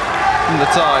from the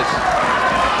ties.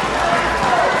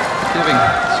 Giving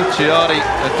Sutjiadi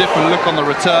a different look on the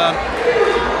return.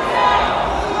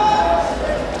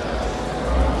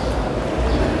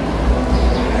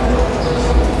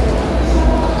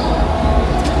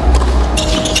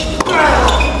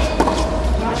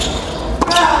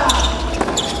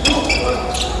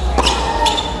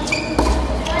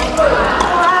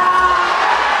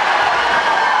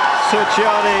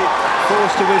 Sutjiadi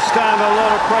forced to withstand a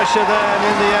lot of pressure there, and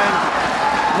in the end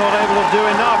not able to do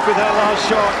enough with her last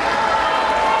shot.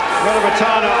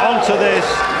 Ratiwatana onto this,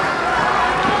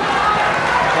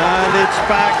 and it's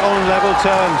back on level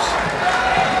terms.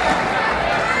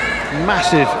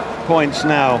 Massive points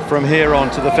now from here on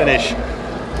to the finish.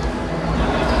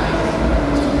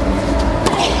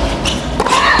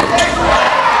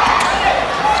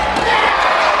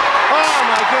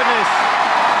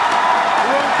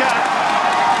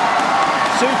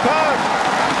 Superb!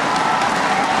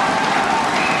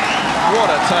 What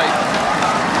a take.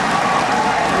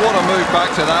 What a move back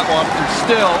to that one, and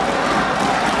still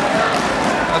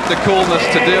had the coolness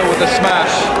to deal with the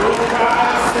smash.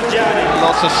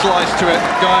 Lots of slice to it,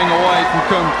 going away from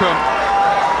Kumkhum.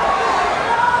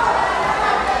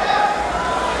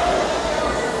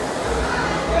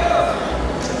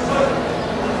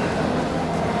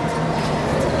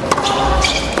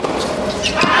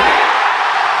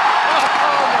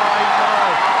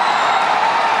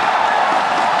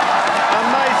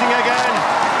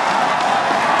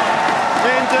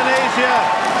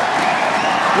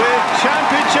 With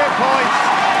championship points.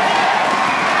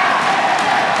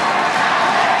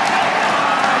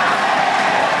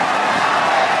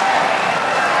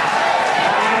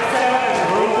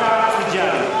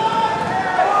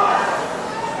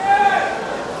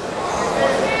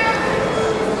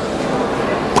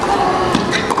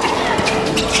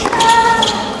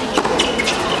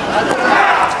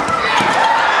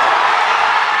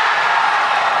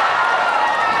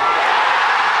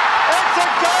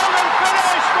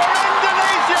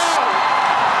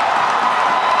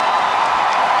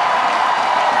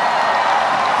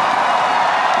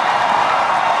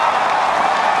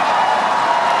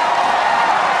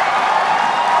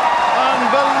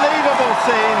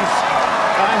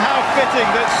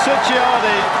 fitting that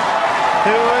Sutjiadi,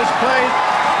 who has played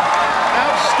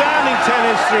outstanding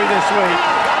tennis through this week,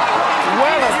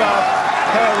 well above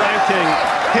her ranking,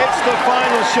 hits the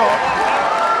final shot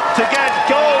to get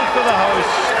gold for the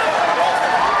hosts.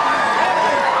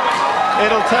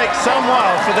 It'll take some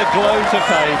while for the glow to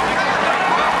fade.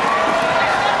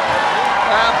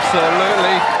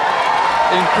 Absolutely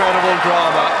incredible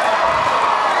drama.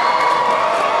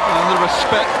 And the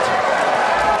respect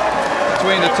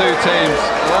between the two teams,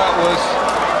 that was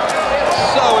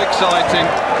so exciting,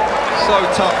 so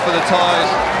tough for the ties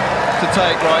to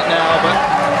take right now, but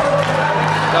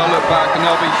they'll look back and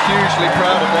they'll be hugely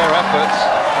proud of their efforts.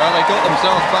 They got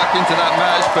themselves back into that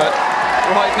match, but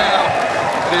right now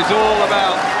it is all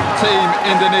about Team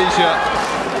Indonesia.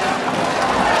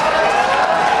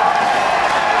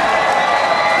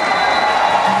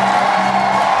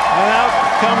 And out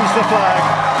comes the flag.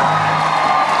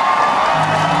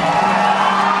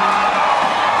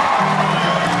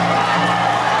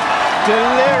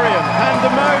 Delirium,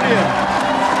 pandemonium.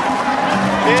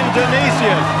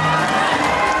 Indonesia